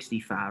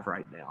 265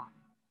 right now.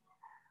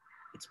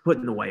 It's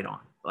putting the weight on.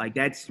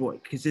 That's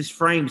what, because his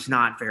frame's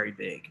not very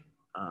big.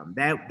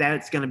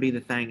 That's going to be the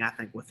thing I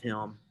think with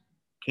him.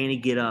 Can he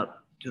get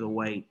up to the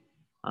weight?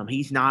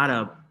 He's not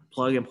a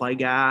plug and play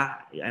guy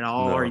at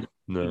all, or he's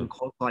even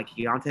close like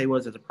Keontae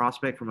was as a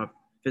prospect from a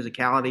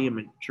physicality and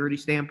maturity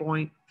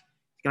standpoint.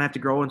 He's gonna have to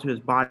grow into his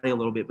body a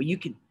little bit, but you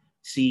can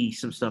see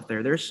some stuff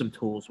there. There's some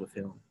tools with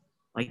him.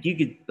 You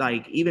could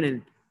even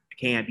in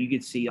camp, you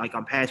could see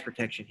on pass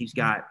protection, he's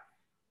got,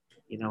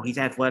 he's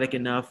athletic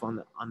enough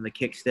on the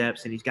kick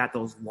steps, and he's got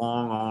those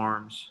long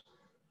arms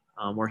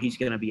where he's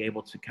going to be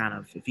able to kind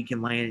of, if he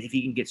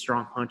can get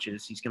strong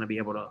punches, he's going to be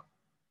able to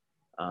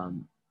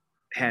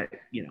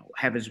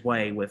have his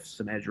way with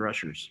some edge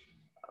rushers.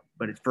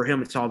 But for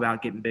him, it's all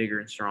about getting bigger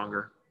and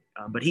stronger.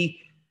 But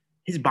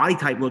his body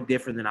type looked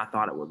different than I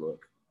thought it would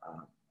look.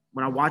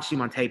 When I watched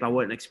him on tape, I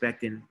wasn't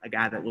expecting a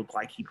guy that looked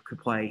like he could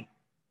play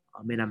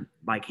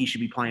he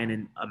should be playing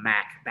in a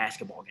MAC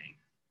basketball game.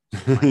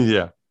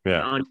 Yeah.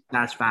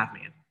 That's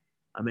 5-man.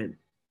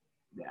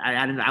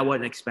 I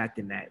wasn't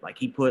expecting that.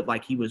 He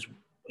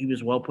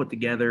was well put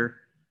together,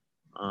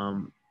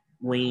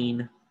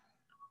 lean,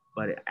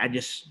 but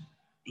he's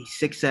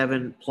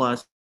 6'7"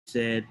 plus.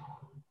 Said,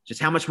 just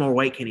how much more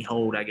weight can he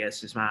hold? I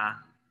guess is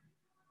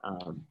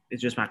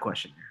it's just my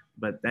question there.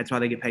 But that's why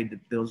they get paid.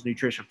 Those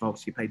nutrition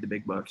folks get paid the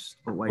big bucks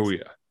for weight. Oh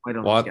yeah,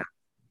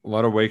 a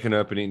lot of waking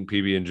up and eating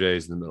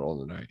PB&Js in the middle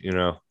of the night.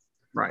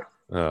 Right.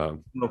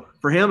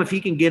 For him, if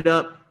he can get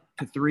up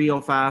to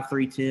 305,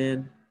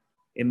 310,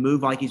 and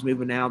move like he's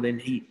moving now, then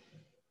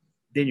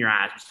your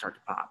eyes will start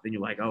to pop. Then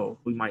you're like, oh,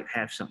 we might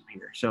have something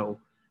here. So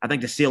I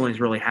think the ceiling's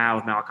really high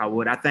with Malachi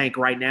Wood. I think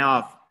right now,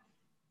 if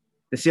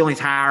the ceiling's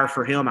higher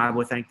for him, I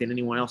would think, than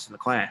anyone else in the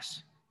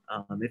class,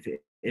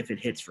 if it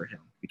hits for him,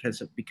 because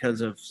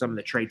of some of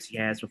the traits he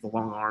has with the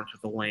long arms,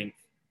 with the length,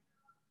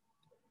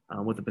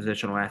 with the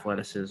positional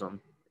athleticism.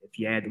 If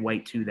you add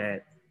weight to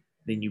that,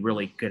 then you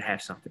really could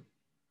have something.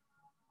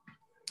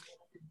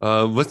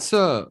 Let's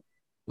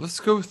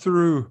go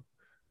through.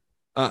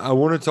 I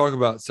want to talk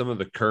about some of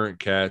the current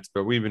cats,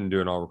 but we've been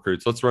doing all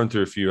recruits. Let's run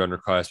through a few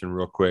underclassmen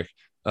real quick.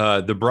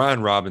 The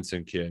Brian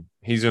Robinson kid,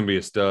 he's going to be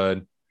a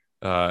stud.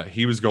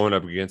 He was going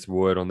up against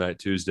Wood on that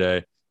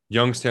Tuesday.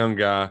 Youngstown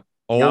guy.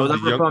 It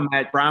was fun,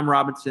 Matt. Brian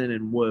Robinson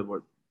and Wood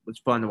was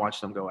fun to watch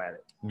them go at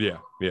it. Yeah.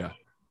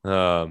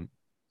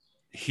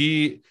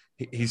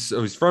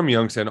 He's from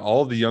Youngstown.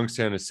 All the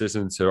Youngstown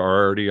assistants are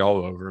already all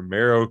over.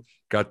 Marrow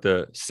got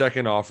the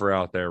second offer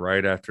out there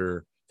right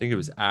after, I think it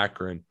was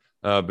Akron.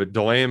 But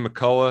Deland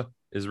McCullough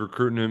is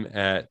recruiting him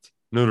at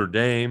Notre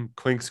Dame.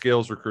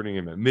 Clinkscale's recruiting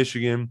him at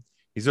Michigan.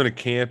 He's going to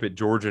camp at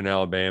Georgia and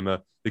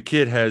Alabama. The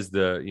kid has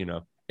the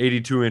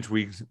 82-inch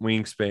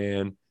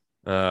wingspan.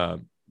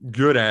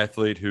 Good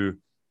athlete who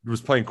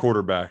was playing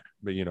quarterback,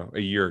 but a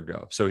year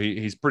ago. So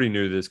he's pretty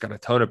new to this, got a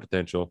ton of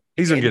potential.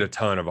 He's going to get a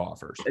ton of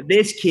offers.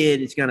 This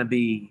kid is going to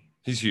be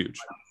he's huge.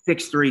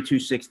 6'3",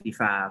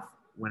 265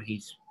 when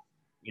he's,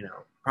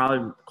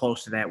 probably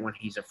close to that when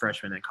he's a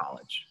freshman in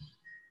college.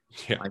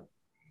 Yeah. Like,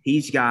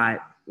 he's got,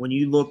 when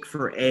you look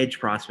for edge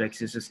prospects,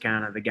 this is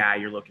kind of the guy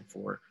you're looking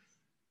for.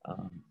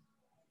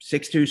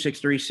 6'2",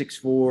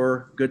 6'3",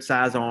 6'4", good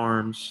size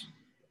arms,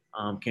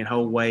 can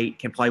hold weight,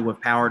 can play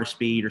with power to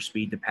speed or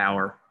speed to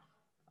power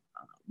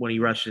when he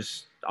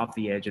rushes off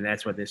the edge, and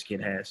that's what this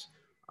kid has.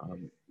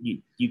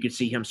 You could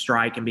see him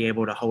strike and be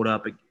able to hold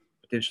up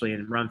potentially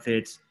in run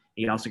fits.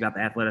 He also got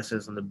the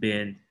athleticism to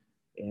bend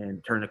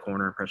and turn the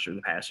corner and pressure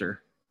the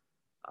passer.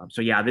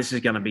 So, yeah, this is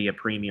going to be a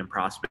premium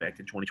prospect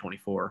in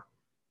 2024.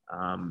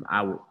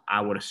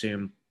 I would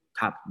assume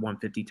top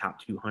 150,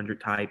 top 200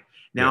 type.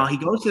 Now, he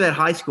goes to that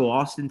high school,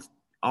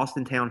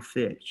 Austintown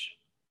Fitch,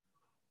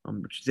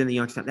 which is in the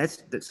Youngstown.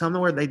 That's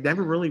somewhere they've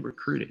never really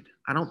recruited.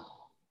 I don't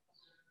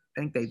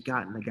think they've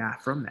gotten a guy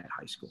from that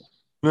high school.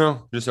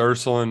 No, just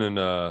Ursuline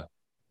and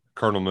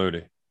Colonel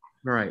Moody.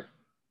 Right.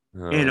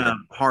 And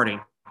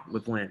Harding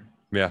with Lynn.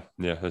 Yeah,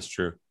 that's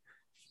true.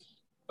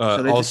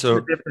 So also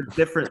a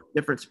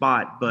different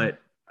spot, but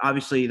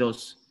obviously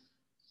those,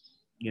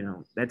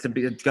 it's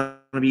going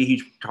to be a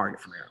huge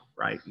target from Arrow,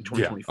 right? In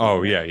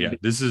 2024. Yeah. Oh yeah.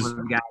 This is one of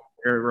the guys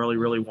really,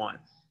 really want.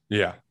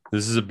 Yeah,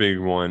 this is a big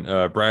one.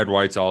 Brad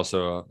White's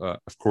also,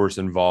 of course,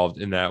 involved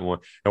in that one.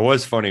 It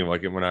was funny,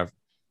 like when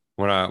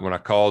I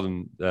called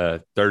him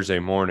Thursday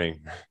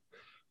morning,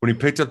 when he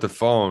picked up the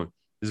phone,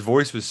 his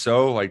voice was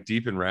so like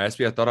deep and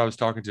raspy. I thought I was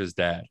talking to his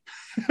dad.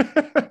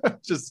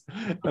 It's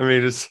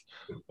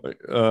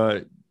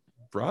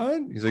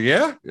Brian. He's like,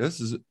 yeah, this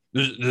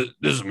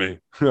is me.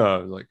 I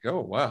was like,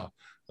 oh wow.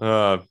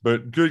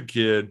 But good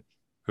kid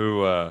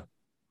who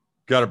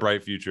got a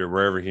bright future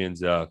wherever he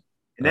ends up.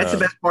 And that's the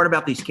best part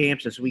about these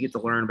camps is we get to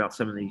learn about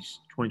some of these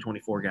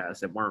 2024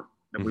 guys that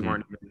we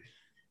weren't even.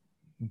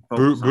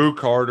 Boo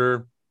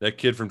Carter, that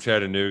kid from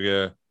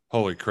Chattanooga.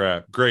 Holy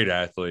crap, great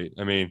athlete.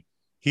 I mean,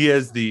 he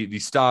has the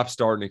stop,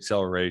 start, and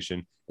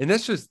acceleration, and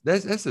that's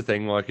the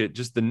thing. Like it,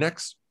 just the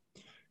next,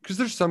 because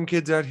there's some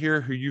kids out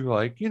here who you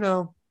like,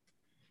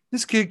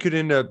 this kid could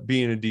end up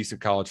being a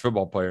decent college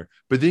football player,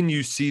 but then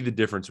you see the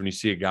difference when you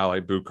see a guy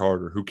like Boo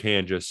Carter who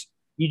can just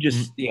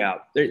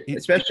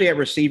especially at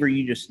receiver,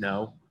 you just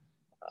know.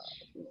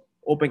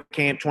 Open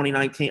camp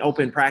 2019,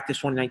 open practice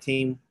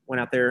 2019, went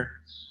out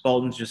there.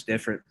 Bolden's just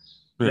different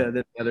than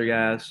the other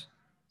guys.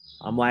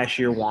 Last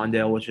year,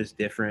 Wandale was just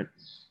different.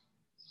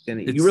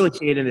 And you really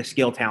see it in the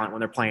skill talent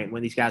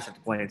when these guys have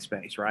to play in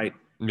space, right?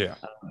 Yeah.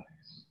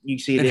 You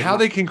see it and how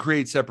they can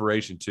create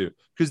separation too.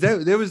 Because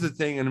that was the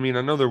thing. And I mean,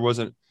 I know there was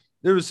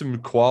some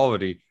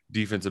quality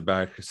defensive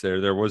backs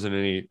there. There wasn't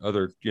any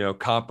other,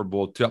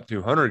 comparable top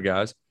 200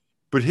 guys,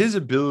 but his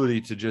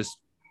ability to just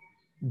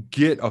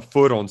get a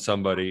foot on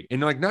somebody and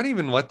like not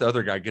even let the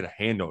other guy get a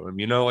hand on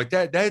him, like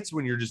that's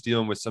when you're just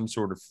dealing with some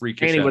sort of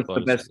freakish. And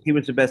he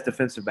was the best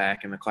defensive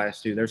back in the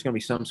class too. There's going to be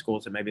some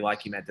schools that maybe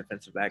like him at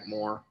defensive back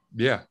more.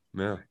 Yeah.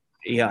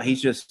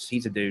 He's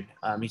a dude.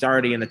 He's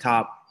already in the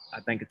top,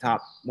 I think, the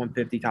top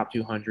 150, top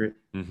 200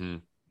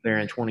 there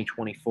in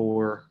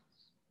 2024.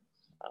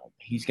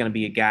 He's going to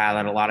be a guy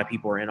that a lot of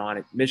people are in on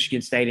it.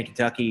 Michigan State and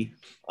Kentucky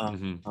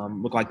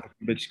look like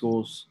big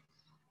schools.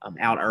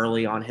 Out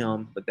early on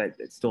him, but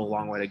it's still a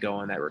long way to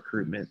go in that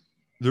recruitment.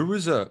 There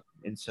was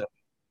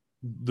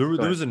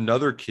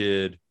another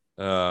kid,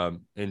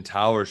 and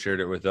Tyler shared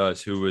it with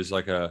us, who was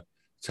like a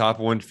top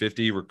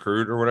 150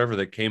 recruit or whatever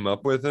that came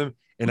up with him,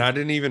 and I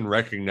didn't even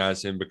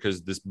recognize him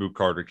because this Boo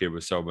Carter kid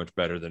was so much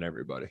better than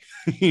everybody.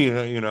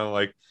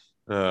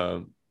 I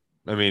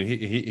mean,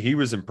 he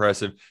was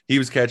impressive. He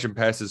was catching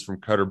passes from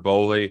Cutter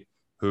Boley,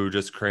 who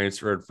just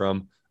transferred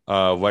from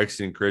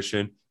Lexington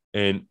Christian,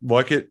 and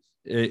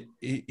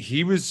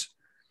he was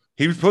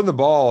putting the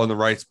ball in the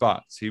right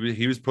spots.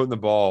 He was putting the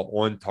ball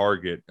on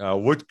target.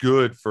 What's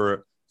good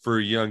for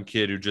a young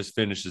kid who just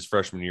finished his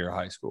freshman year of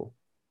high school?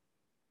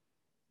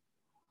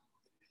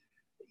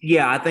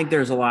 Yeah, I think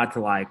there's a lot to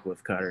like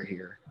with Cutter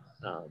here.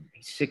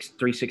 He's 6'3",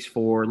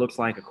 6'4", looks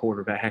like a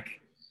quarterback.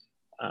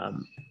 Got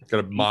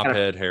a mop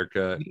head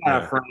haircut. He's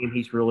got a frame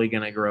he's really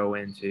going to grow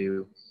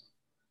into.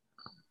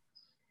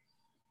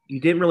 You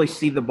didn't really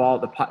see the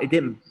ball. It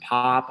didn't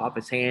pop off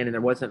his hand, and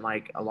there wasn't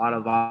like a lot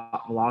of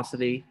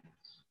velocity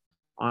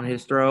on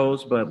his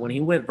throws. But when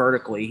he went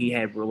vertically, he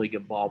had really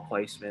good ball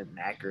placement and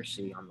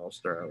accuracy on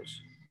those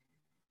throws.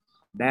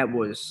 That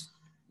was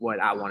what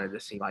I wanted to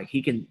see. Like,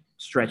 he can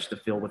stretch the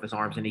field with his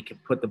arms, and he can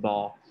put the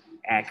ball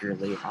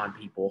accurately on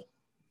people.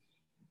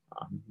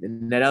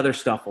 And that other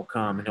stuff will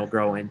come, and he'll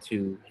grow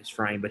into his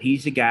frame. But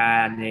he's a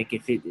guy, Nick,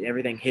 if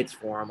everything hits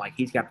for him, like,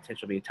 he's got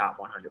potential to be a top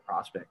 100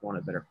 prospect, one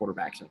of the better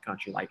quarterbacks in the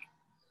country, like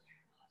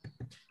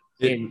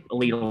in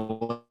Elite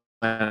 11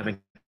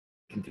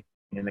 in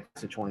the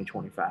class of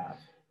 2025.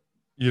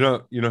 You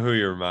know who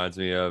he reminds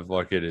me of?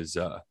 Like, it is,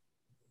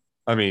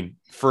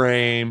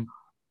 frame,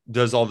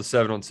 does all the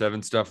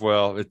 7-on-7 stuff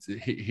well.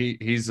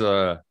 He's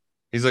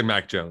He's like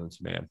Mac Jones,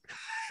 man.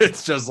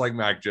 It's just like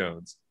Mac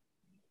Jones.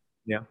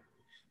 Yeah.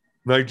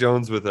 Mac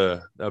Jones with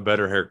a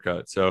better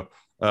haircut. So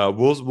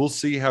we'll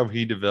see how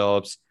he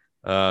develops.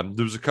 There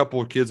was a couple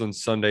of kids on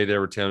Sunday they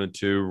were telling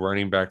to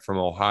running back from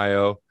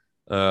Ohio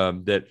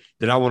that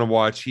I want to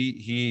watch.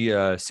 He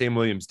Sam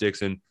Williams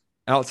Dixon,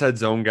 outside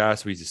zone guy,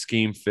 so he's a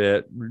scheme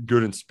fit,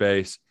 good in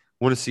space.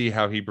 Want to see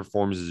how he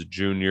performs as a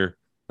junior.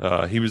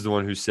 He was the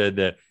one who said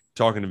that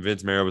talking to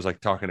Vince Marrow was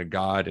like talking to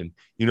God. And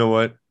you know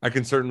what? I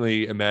can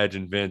certainly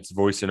imagine Vince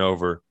doing some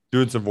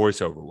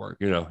voiceover work.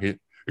 You know,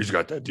 he's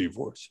got that deep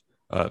voice.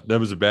 That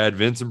was a bad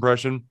Vince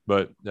impression,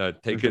 but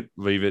take it,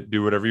 leave it,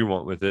 do whatever you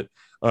want with it.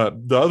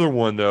 The other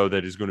one, though,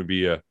 that is going to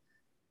be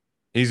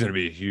he's going to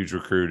be a huge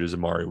recruit is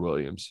Amari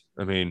Williams.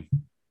 I mean,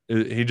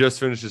 he just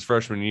finished his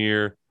freshman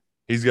year.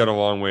 He's got a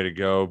long way to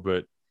go,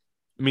 but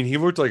I mean, he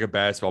looked like a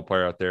basketball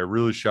player out there,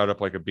 really shot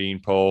up like a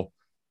beanpole.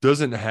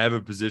 Doesn't have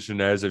a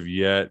position as of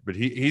yet, but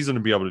he's going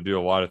to be able to do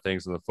a lot of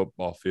things on the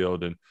football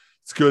field. And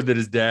it's good that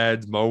his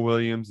dad's Mo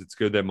Williams. It's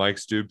good that Mike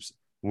Stoops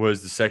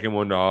was the second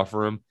one to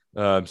offer him.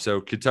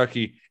 So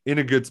Kentucky in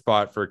a good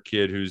spot for a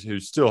kid who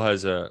still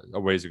has a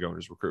ways to go in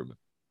his recruitment.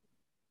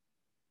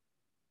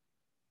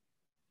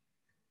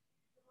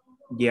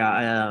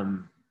 Yeah,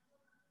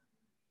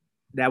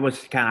 that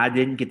was I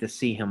didn't get to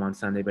see him on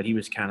Sunday, but he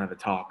was kind of the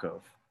talk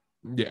of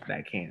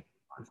that camp.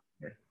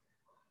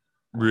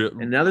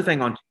 Another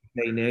thing on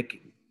Tuesday,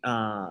 Nick,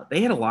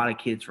 they had a lot of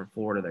kids from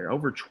Florida there,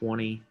 over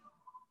 20,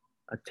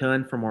 a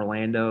ton from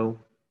Orlando.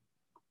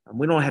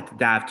 We don't have to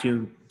dive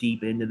too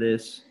deep into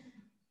this,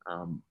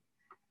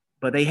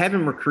 but they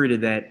haven't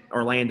recruited that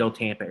Orlando,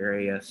 Tampa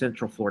area,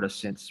 Central Florida,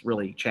 since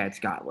really Chad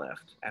Scott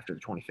left after the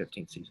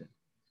 2015 season.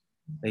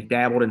 They've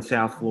dabbled in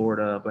South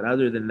Florida, but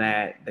other than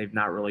that, they've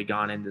not really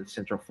gone into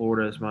Central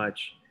Florida as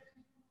much.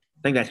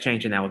 I think that's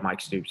changing now with Mike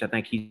Stoops. I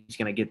think he's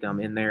going to get them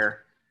in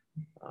there.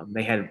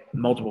 They had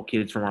multiple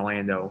kids from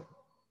Orlando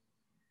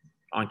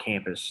on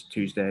campus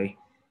Tuesday.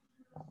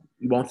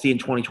 You won't see in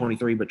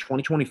 2023, but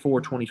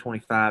 2024,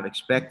 2025,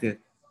 expected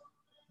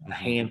a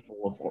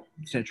handful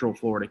of Central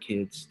Florida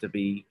kids to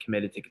be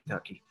committed to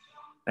Kentucky.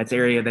 That's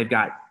area they've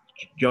got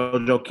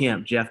JoJo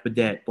Kemp, Jeff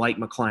Badette, Blake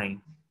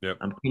McLean. Yep.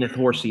 Kenneth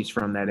Horsey's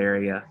from that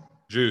area.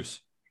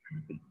 Juice.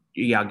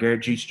 Yeah,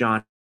 Garrett Juice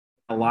John.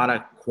 A lot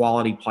of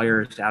quality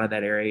players out of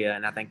that area,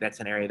 and I think that's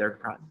an area they're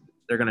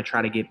going to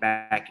try to get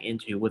back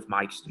into with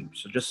Mike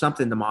Stoops. So just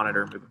something to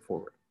monitor moving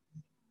forward.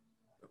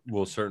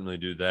 We'll certainly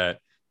do that.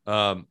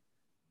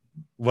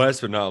 Last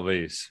but not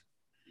least,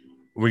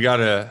 we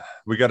gotta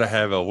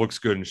have a looks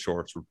good in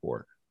shorts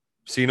report.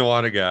 Seen a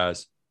lot of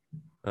guys,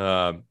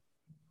 but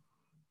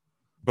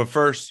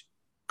first,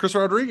 Chris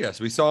Rodriguez.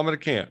 We saw him at a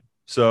camp.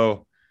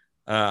 So,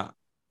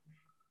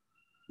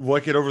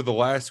 like it over the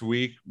last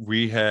week,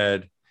 we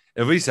had,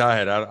 at least I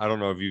had. I don't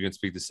know if you can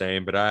speak the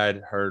same, but I had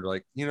heard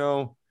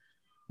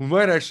we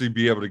might actually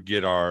be able to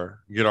get our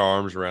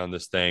arms around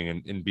this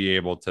thing and be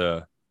able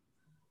to.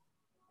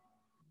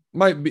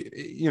 Might be,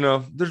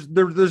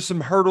 there's some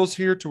hurdles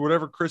here to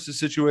whatever Chris's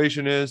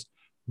situation is,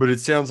 but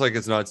it sounds like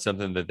it's not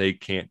something that they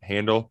can't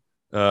handle.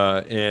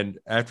 And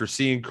after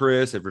seeing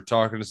Chris, after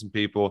talking to some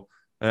people,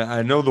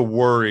 I know the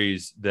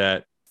worries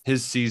that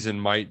his season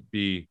might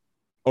be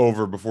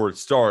over before it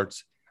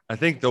starts. I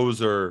think that's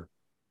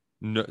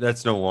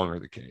no longer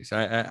the case.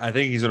 I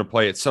think he's going to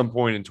play at some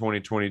point in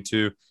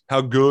 2022.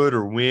 How good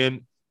or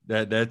when,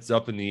 that's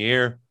up in the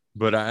air,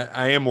 but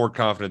I am more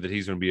confident that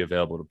he's going to be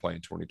available to play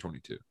in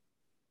 2022.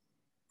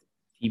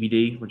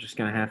 TBD. We're just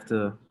going to have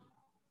to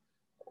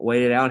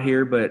wait it out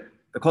here. But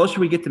the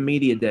closer we get to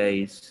media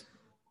days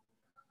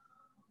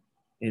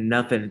and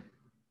nothing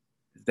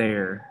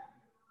there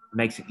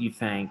makes it you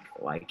think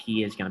like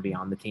he is going to be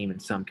on the team in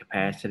some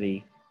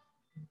capacity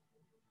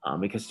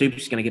because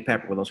Stoops is going to get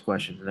peppered with those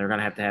questions, and they're going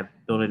to have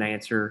build an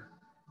answer.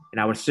 And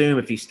I would assume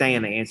if he's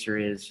staying, the answer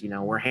is,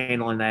 we're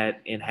handling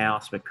that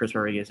in-house, but Chris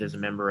Rodriguez is a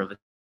member of the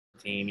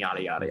team,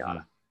 yada, yada,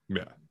 yada.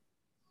 Yeah.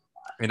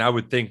 And I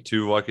would think,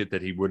 too, Luckett,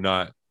 that he would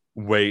not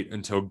wait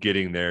until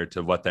getting there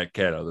to let that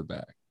cat out of the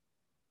bag.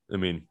 I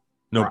mean,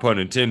 no pun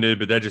intended,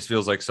 but that just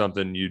feels like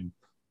something you'd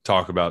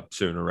talk about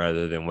sooner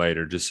rather than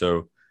later, just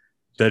so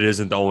that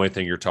isn't the only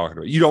thing you're talking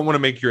about. You don't want to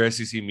make your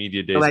SEC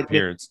Media Days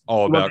appearance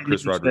all about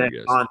Chris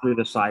Rodriguez. Gone through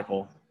the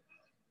cycle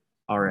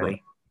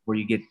already, where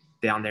you get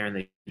down there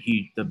in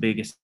the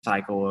biggest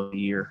cycle of the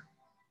year.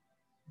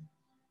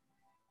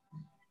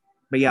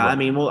 But yeah,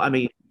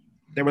 right.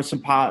 There was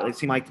it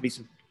seemed like to be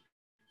some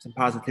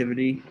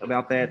positivity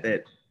about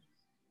that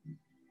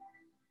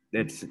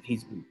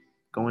he's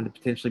going to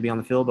potentially be on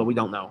the field, but we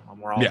don't know.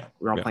 We're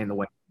all playing the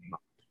waiting game.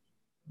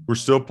 We're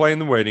still playing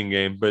the waiting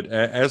game, but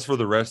as for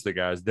the rest of the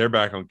guys, they're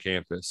back on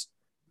campus.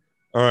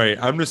 All right,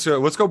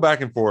 let's go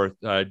back and forth.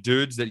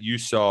 Dudes that you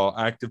saw,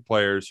 active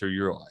players who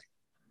you're like,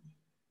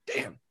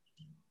 damn,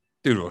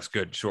 dude looks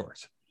good in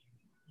shorts.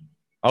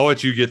 I'll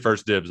let you get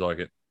first dibs, like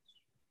it.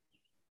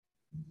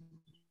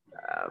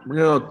 We're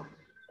going to go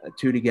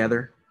two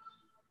together.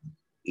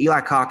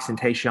 Eli Cox and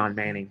Tayshawn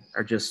Manning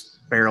are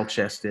just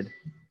barrel-chested.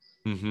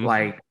 Mm-hmm.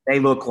 Like, they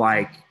look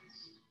like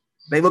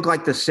they look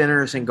like the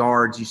centers and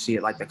guards you see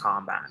at like the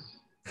combine.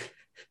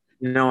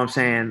 You know what I'm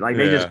saying? Like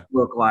they just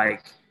look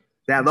like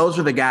that. Those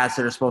are the guys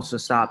that are supposed to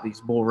stop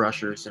these bull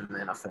rushers in the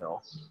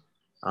NFL.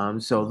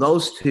 So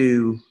those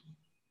two,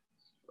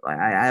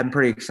 I'm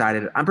pretty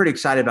excited. I'm pretty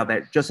excited about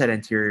that. Just that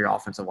interior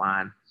offensive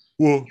line.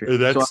 Well,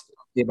 that's so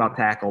about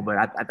tackle, but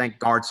I think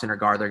guard, center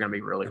guard, they're going to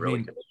be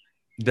really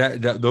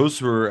good.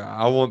 Those were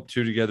I lumped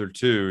two together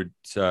too.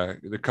 It's, a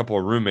couple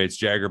of roommates,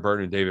 Jagger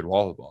Burton and David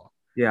Wallabaugh.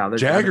 Yeah,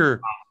 Jagger.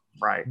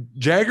 Right.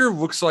 Jagger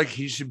looks like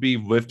he should be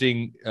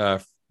lifting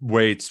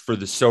weights for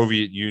the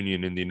Soviet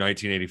Union in the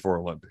 1984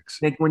 Olympics.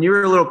 Nick, when you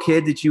were a little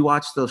kid, did you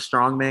watch those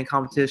strongman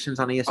competitions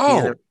on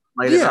ESPN?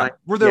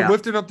 Where they're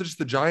lifting up just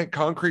the giant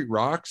concrete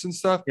rocks and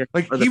stuff. Yeah.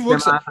 Like he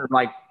looks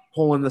like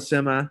pulling the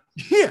semi.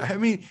 Yeah, I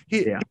mean,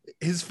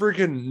 his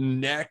freaking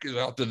neck is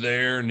out to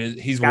there, and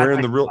he's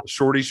wearing the real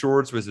shorty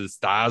shorts with his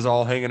thighs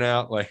all hanging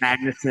out. Like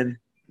Magnuson,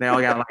 they all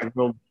got like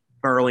real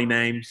burly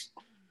names.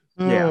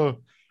 Yeah.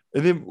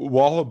 And then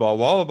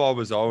Wallabaugh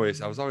was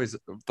always, I was always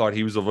thought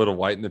he was a little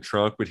light in the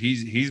trunk, but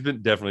he's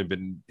definitely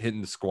been hitting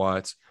the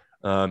squats.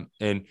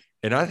 And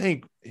I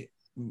think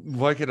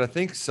I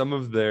think some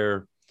of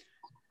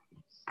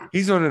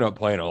he's going to end up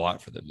playing a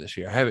lot for them this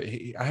year. I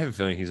have a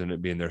feeling he's going to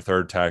be in their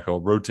third tackle,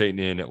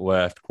 rotating in at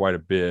left quite a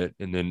bit,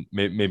 and then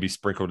maybe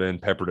sprinkled in,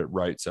 peppered at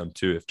right some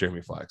too if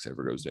Jeremy Flax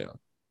ever goes down.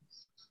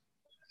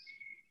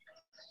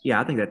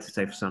 Yeah, I think that's a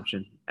safe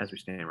assumption as we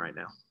stand right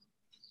now.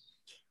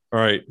 All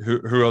right,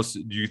 who else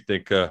do you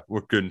think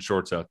look good in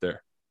shorts out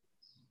there?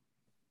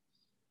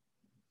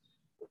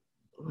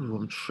 Ooh,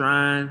 I'm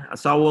trying. I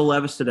saw Will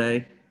Levis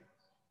today.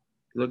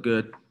 He looked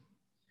good.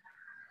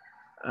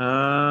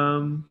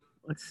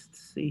 Let's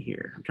see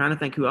here. I'm trying to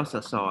think who else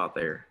I saw out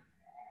there.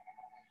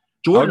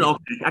 Jordan.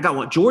 Okay, I got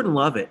one. Jordan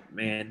Lovett,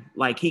 man.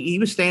 Like he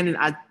was standing.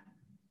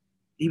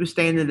 He was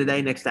standing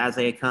today next to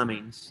Isaiah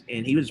Cummings,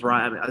 and he was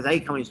right. I mean,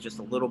 Isaiah Cummings is just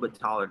a little bit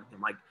taller than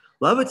him. Like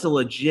Lovett's a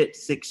legit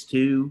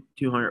 6'2",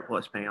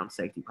 200+ pound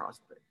safety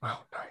prospect. Wow,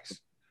 nice.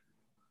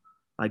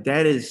 Like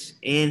that is,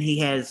 and he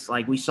has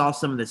like we saw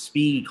some of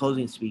the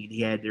closing speed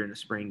he had during the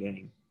spring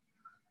game.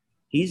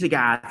 He's a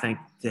guy I think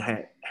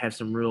to have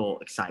some real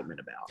excitement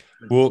about.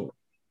 Well,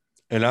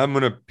 and I'm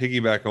going to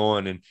piggyback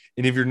on, and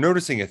if you're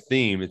noticing a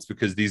theme, it's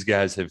because these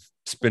guys have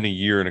spent a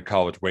year in a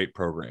college weight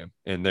program,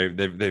 and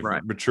they've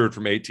matured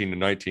from 18 to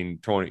 19,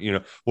 20. You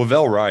know,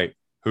 Lavelle Wright,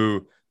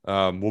 who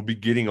will be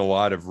getting a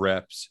lot of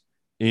reps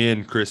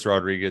in Chris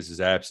Rodriguez's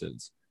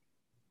absence.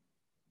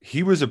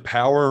 He was a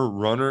power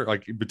runner,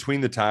 like between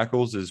the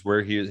tackles is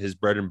where his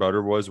bread and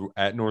butter was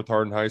at North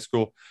Hardin High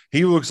School.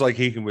 He looks like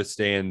he can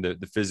withstand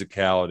the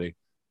physicality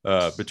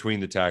between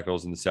the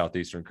tackles in the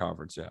Southeastern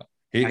Conference now.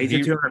 He's a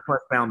 200+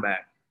 pound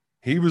back.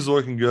 He was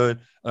looking good.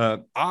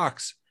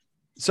 Ox,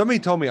 somebody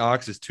told me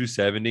Ox is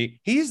 270.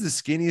 He's the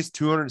skinniest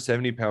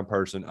 270-pound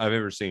person I've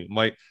ever seen.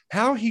 Like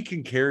how he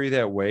can carry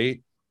that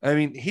weight. I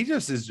mean, he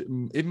just is.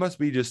 It must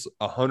be just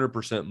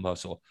 100%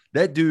 muscle.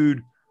 That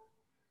dude,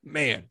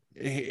 man,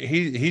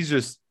 he's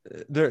just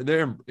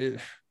they're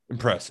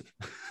impressive,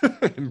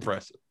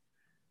 impressive.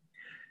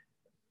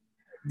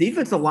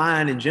 Defensive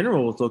line in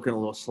general was looking a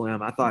little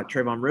slim. I thought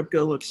Trayvon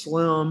Ripko looked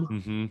slim.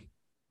 Mm-hmm.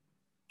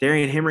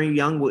 Darian Henry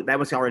Young, that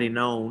was already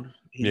known.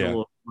 He's a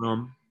little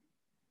slim.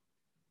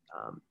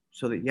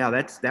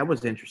 That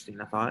was interesting,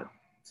 I thought.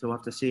 So we'll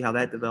have to see how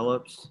that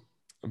develops.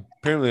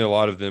 Apparently, a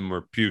lot of them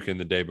were puking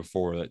the day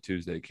before that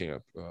Tuesday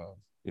camp.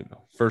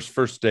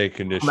 First day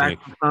conditioning.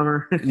 Back from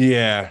summer.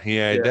 Yeah.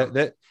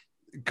 That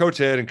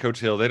Coach Ed and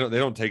Coach Hill, they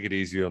don't take it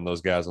easy on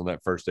those guys on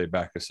that first day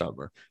back of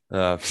summer.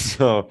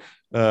 So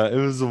it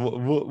was a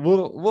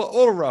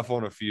little rough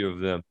on a few of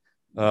them.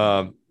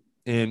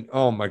 And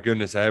oh my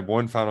goodness, I had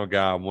one final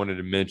guy I wanted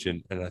to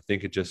mention, and I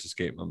think it just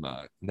escaped my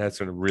mind. And that's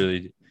going to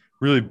really,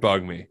 really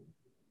bug me.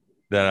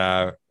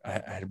 That I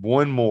had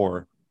one more.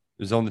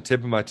 It was on the tip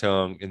of my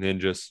tongue, and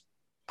then just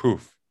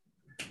poof.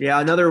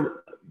 Yeah,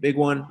 another big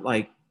one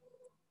like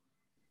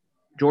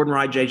Jordan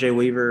Wright, JJ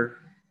Weaver,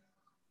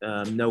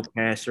 no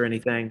cast or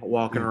anything,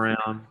 walking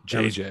around.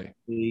 JJ.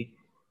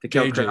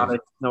 JJ.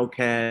 No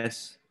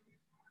cast.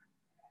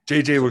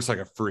 JJ looks like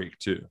a freak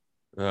too.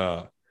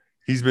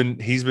 He's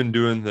been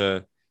doing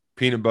the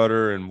peanut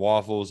butter and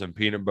waffles and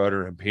peanut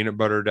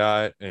butter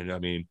diet, and I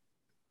mean,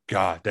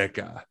 God, that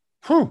guy.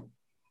 Whew.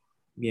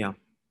 Yeah.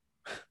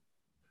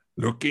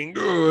 Looking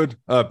good.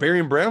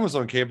 Barian Brown was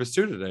on campus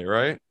too today,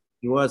 right?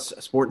 He was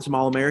sporting some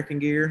All-American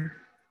gear.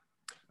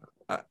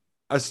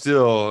 I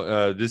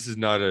still, this is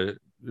not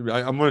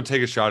I'm going to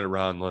take a shot at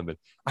Ryan Lemon.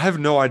 I have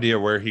no idea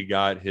where he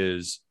got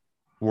his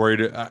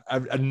worried.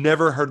 I've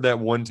never heard that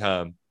one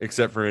time,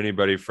 except for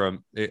anybody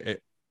from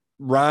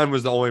Ryan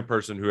was the only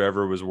person who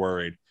ever was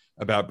worried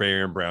about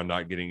Barian Brown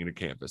not getting into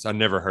campus. I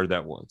never heard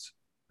that once.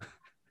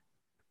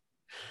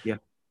 Yeah.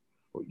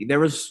 There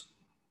was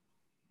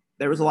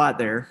a lot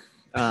there.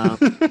 Ryan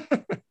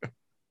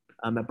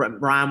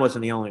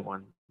wasn't the only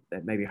one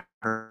that maybe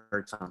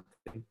heard something.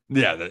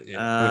 Yeah,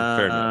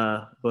 fair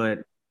enough. But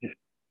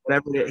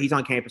whatever, he's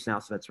on campus now,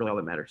 so that's really all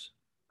that matters.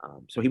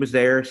 So he was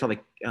there. Saw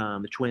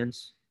the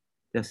twins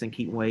Destin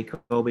Keaton-Way,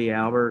 Kobe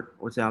Albert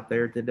was out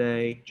there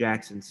today.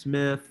 Jackson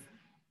Smith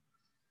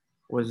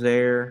was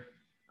there.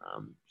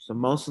 So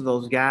most of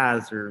those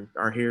guys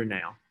are here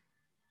now.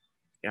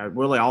 Yeah,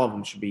 really all of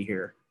them should be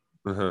here.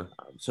 Uh-huh.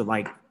 So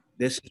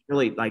this is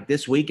really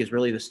this week is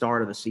really the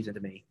start of the season to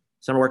me.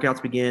 Summer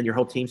workouts begin. Your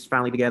whole team's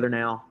finally together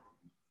now.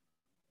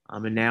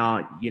 And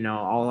now,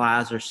 all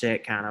eyes are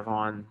set kind of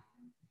on,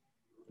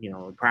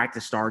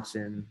 practice starts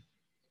in,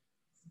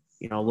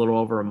 a little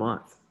over a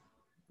month,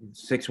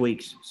 6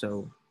 weeks.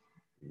 So,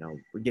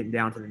 we're getting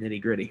down to the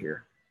nitty gritty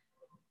here.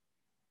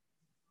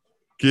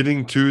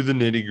 Getting to the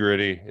nitty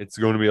gritty. It's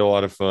going to be a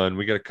lot of fun.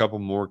 We got a couple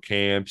more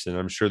camps, and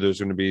I'm sure there's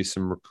going to be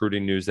some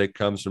recruiting news that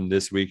comes from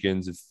this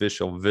weekend's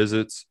official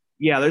visits.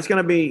 Yeah, there's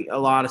going to be a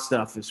lot of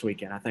stuff this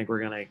weekend. I think we're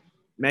going to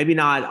maybe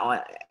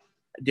not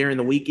during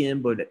the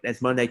weekend, but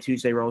as Monday,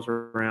 Tuesday rolls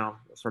around,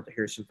 we'll start to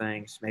hear some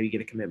things, maybe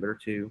get a commitment or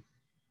two.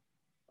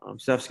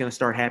 Stuff's going to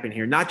start happening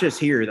here. Not just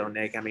here, though,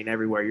 Nick. I mean,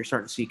 everywhere. You're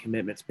starting to see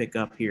commitments pick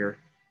up here.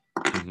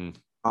 Mm-hmm.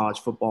 College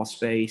football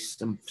space,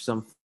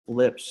 some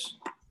flips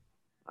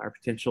are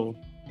potential,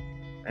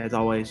 as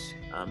always.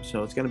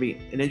 So it's going to be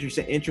an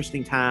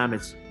interesting time.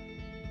 It's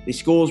these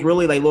schools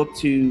really, they look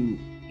to,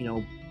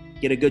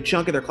 get a good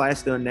chunk of their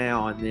class done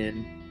now and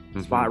then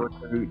spot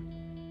recruit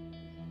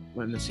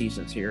when the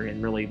season's here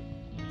and really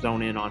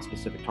zone in on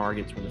specific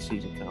targets when the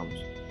season comes.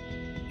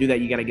 Do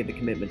that, you got to get the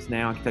commitments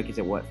now. Kentucky's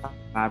at what,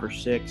 5 or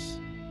 6?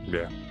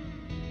 Yeah.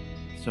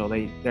 So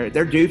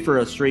they're due for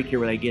a streak here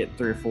where they get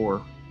 3 or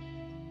 4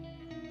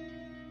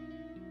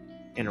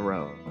 in a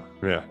row.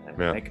 Yeah.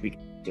 That could be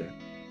soon.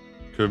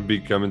 Could be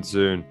coming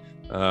soon.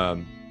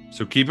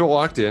 So keep it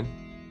locked in.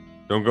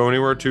 Don't go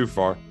anywhere too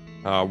far.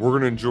 We're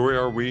going to enjoy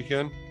our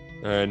weekend.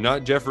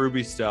 Not Jeff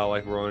Ruby style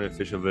like we're on an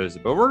official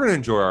visit, but we're going to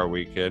enjoy our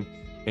weekend.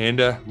 And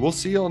we'll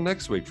see you all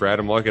next week. For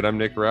Adam Luckett, I'm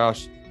Nick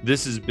Roush.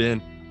 This has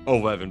been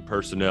 11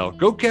 Personnel.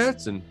 Go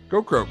Cats and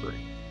go Crokery.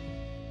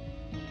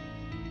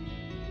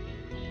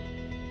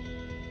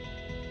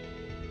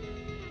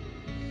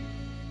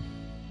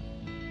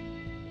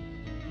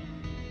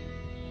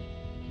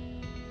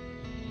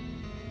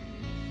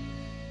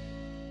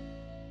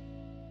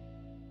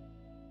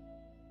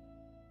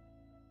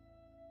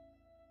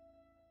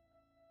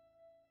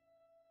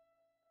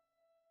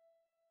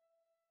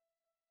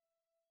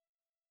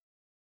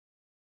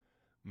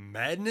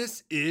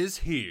 Madness is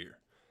here.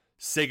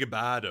 Say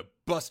goodbye to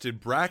busted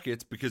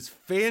brackets because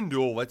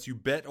FanDuel lets you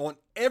bet on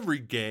every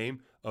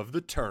game of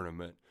the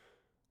tournament.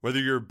 Whether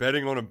you're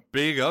betting on a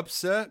big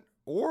upset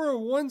or a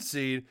 1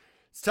 seed,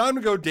 it's time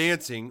to go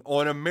dancing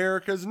on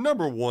America's #1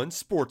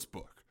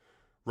 sportsbook.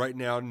 Right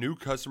now, new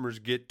customers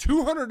get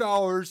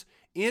 $200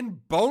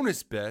 in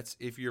bonus bets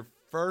if your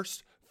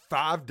first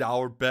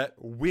 $5 bet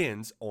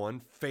wins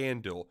on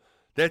FanDuel.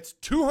 That's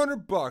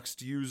 $200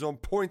 to use on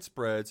point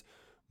spreads,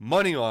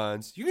 money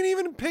lines. You can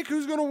even pick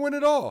who's going to win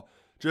it all.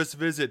 Just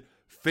visit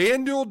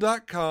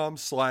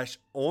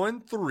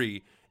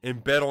FanDuel.com/on3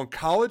 and bet on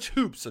college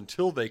hoops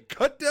until they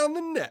cut down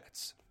the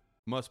nets.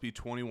 Must be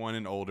 21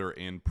 and older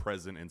and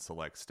present in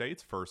select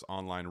states. First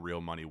online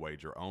real money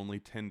wager only.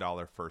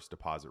 $10 first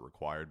deposit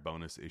required.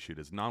 Bonus issued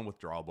as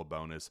non-withdrawable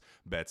bonus.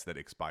 Bets that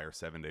expire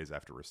 7 days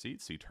after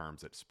receipt. See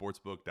terms at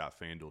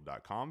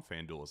sportsbook.fanduel.com.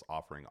 FanDuel is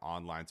offering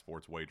online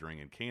sports wagering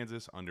in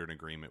Kansas under an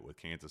agreement with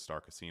Kansas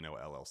Star Casino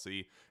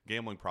LLC.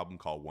 Gambling problem?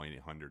 Call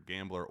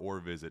 1-800-GAMBLER or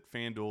visit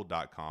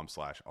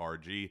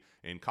fanduel.com/RG.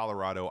 In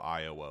Colorado,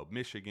 Iowa,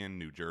 Michigan,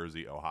 New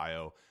Jersey,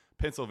 Ohio,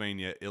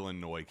 Pennsylvania,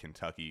 Illinois,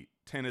 Kentucky,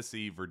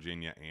 Tennessee,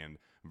 Virginia, and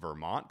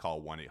Vermont.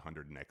 Call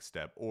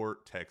 1-800-NEXT-STEP or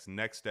text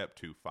NEXT-STEP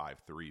to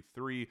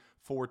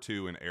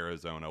 53342. In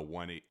Arizona,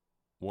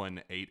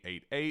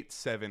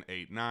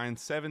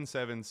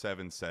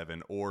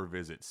 1-888-789-7777 or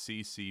visit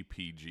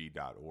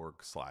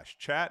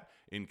ccpg.org/chat.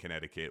 In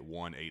Connecticut,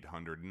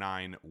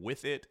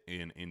 1-800-9-WITH-IT.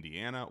 In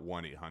Indiana,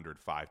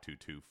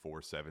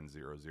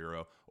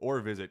 1-800-522-4700 or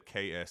visit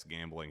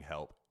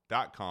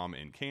ksgamblinghelp.com.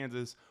 In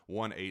Kansas,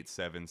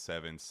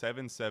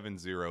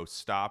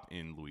 1-877-770-STOP.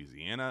 In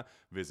Louisiana,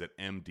 visit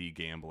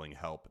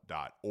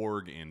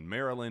mdgamblinghelp.org. In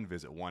Maryland,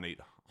 visit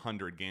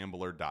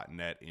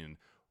 1-800-gambler.net. In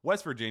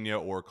West Virginia,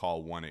 or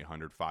call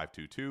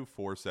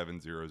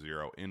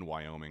 1-800-522-4700. In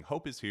Wyoming,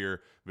 Hope is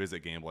here.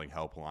 Visit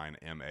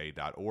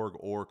gamblinghelplinema.org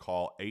or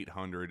call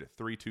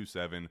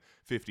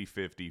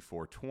 800-327-5050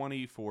 for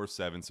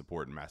 24/7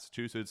 support in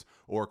Massachusetts,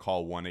 or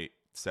call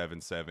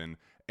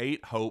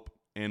 1-877-8-HOPE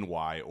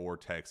NY or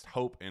text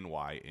HOPE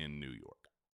NY in New York.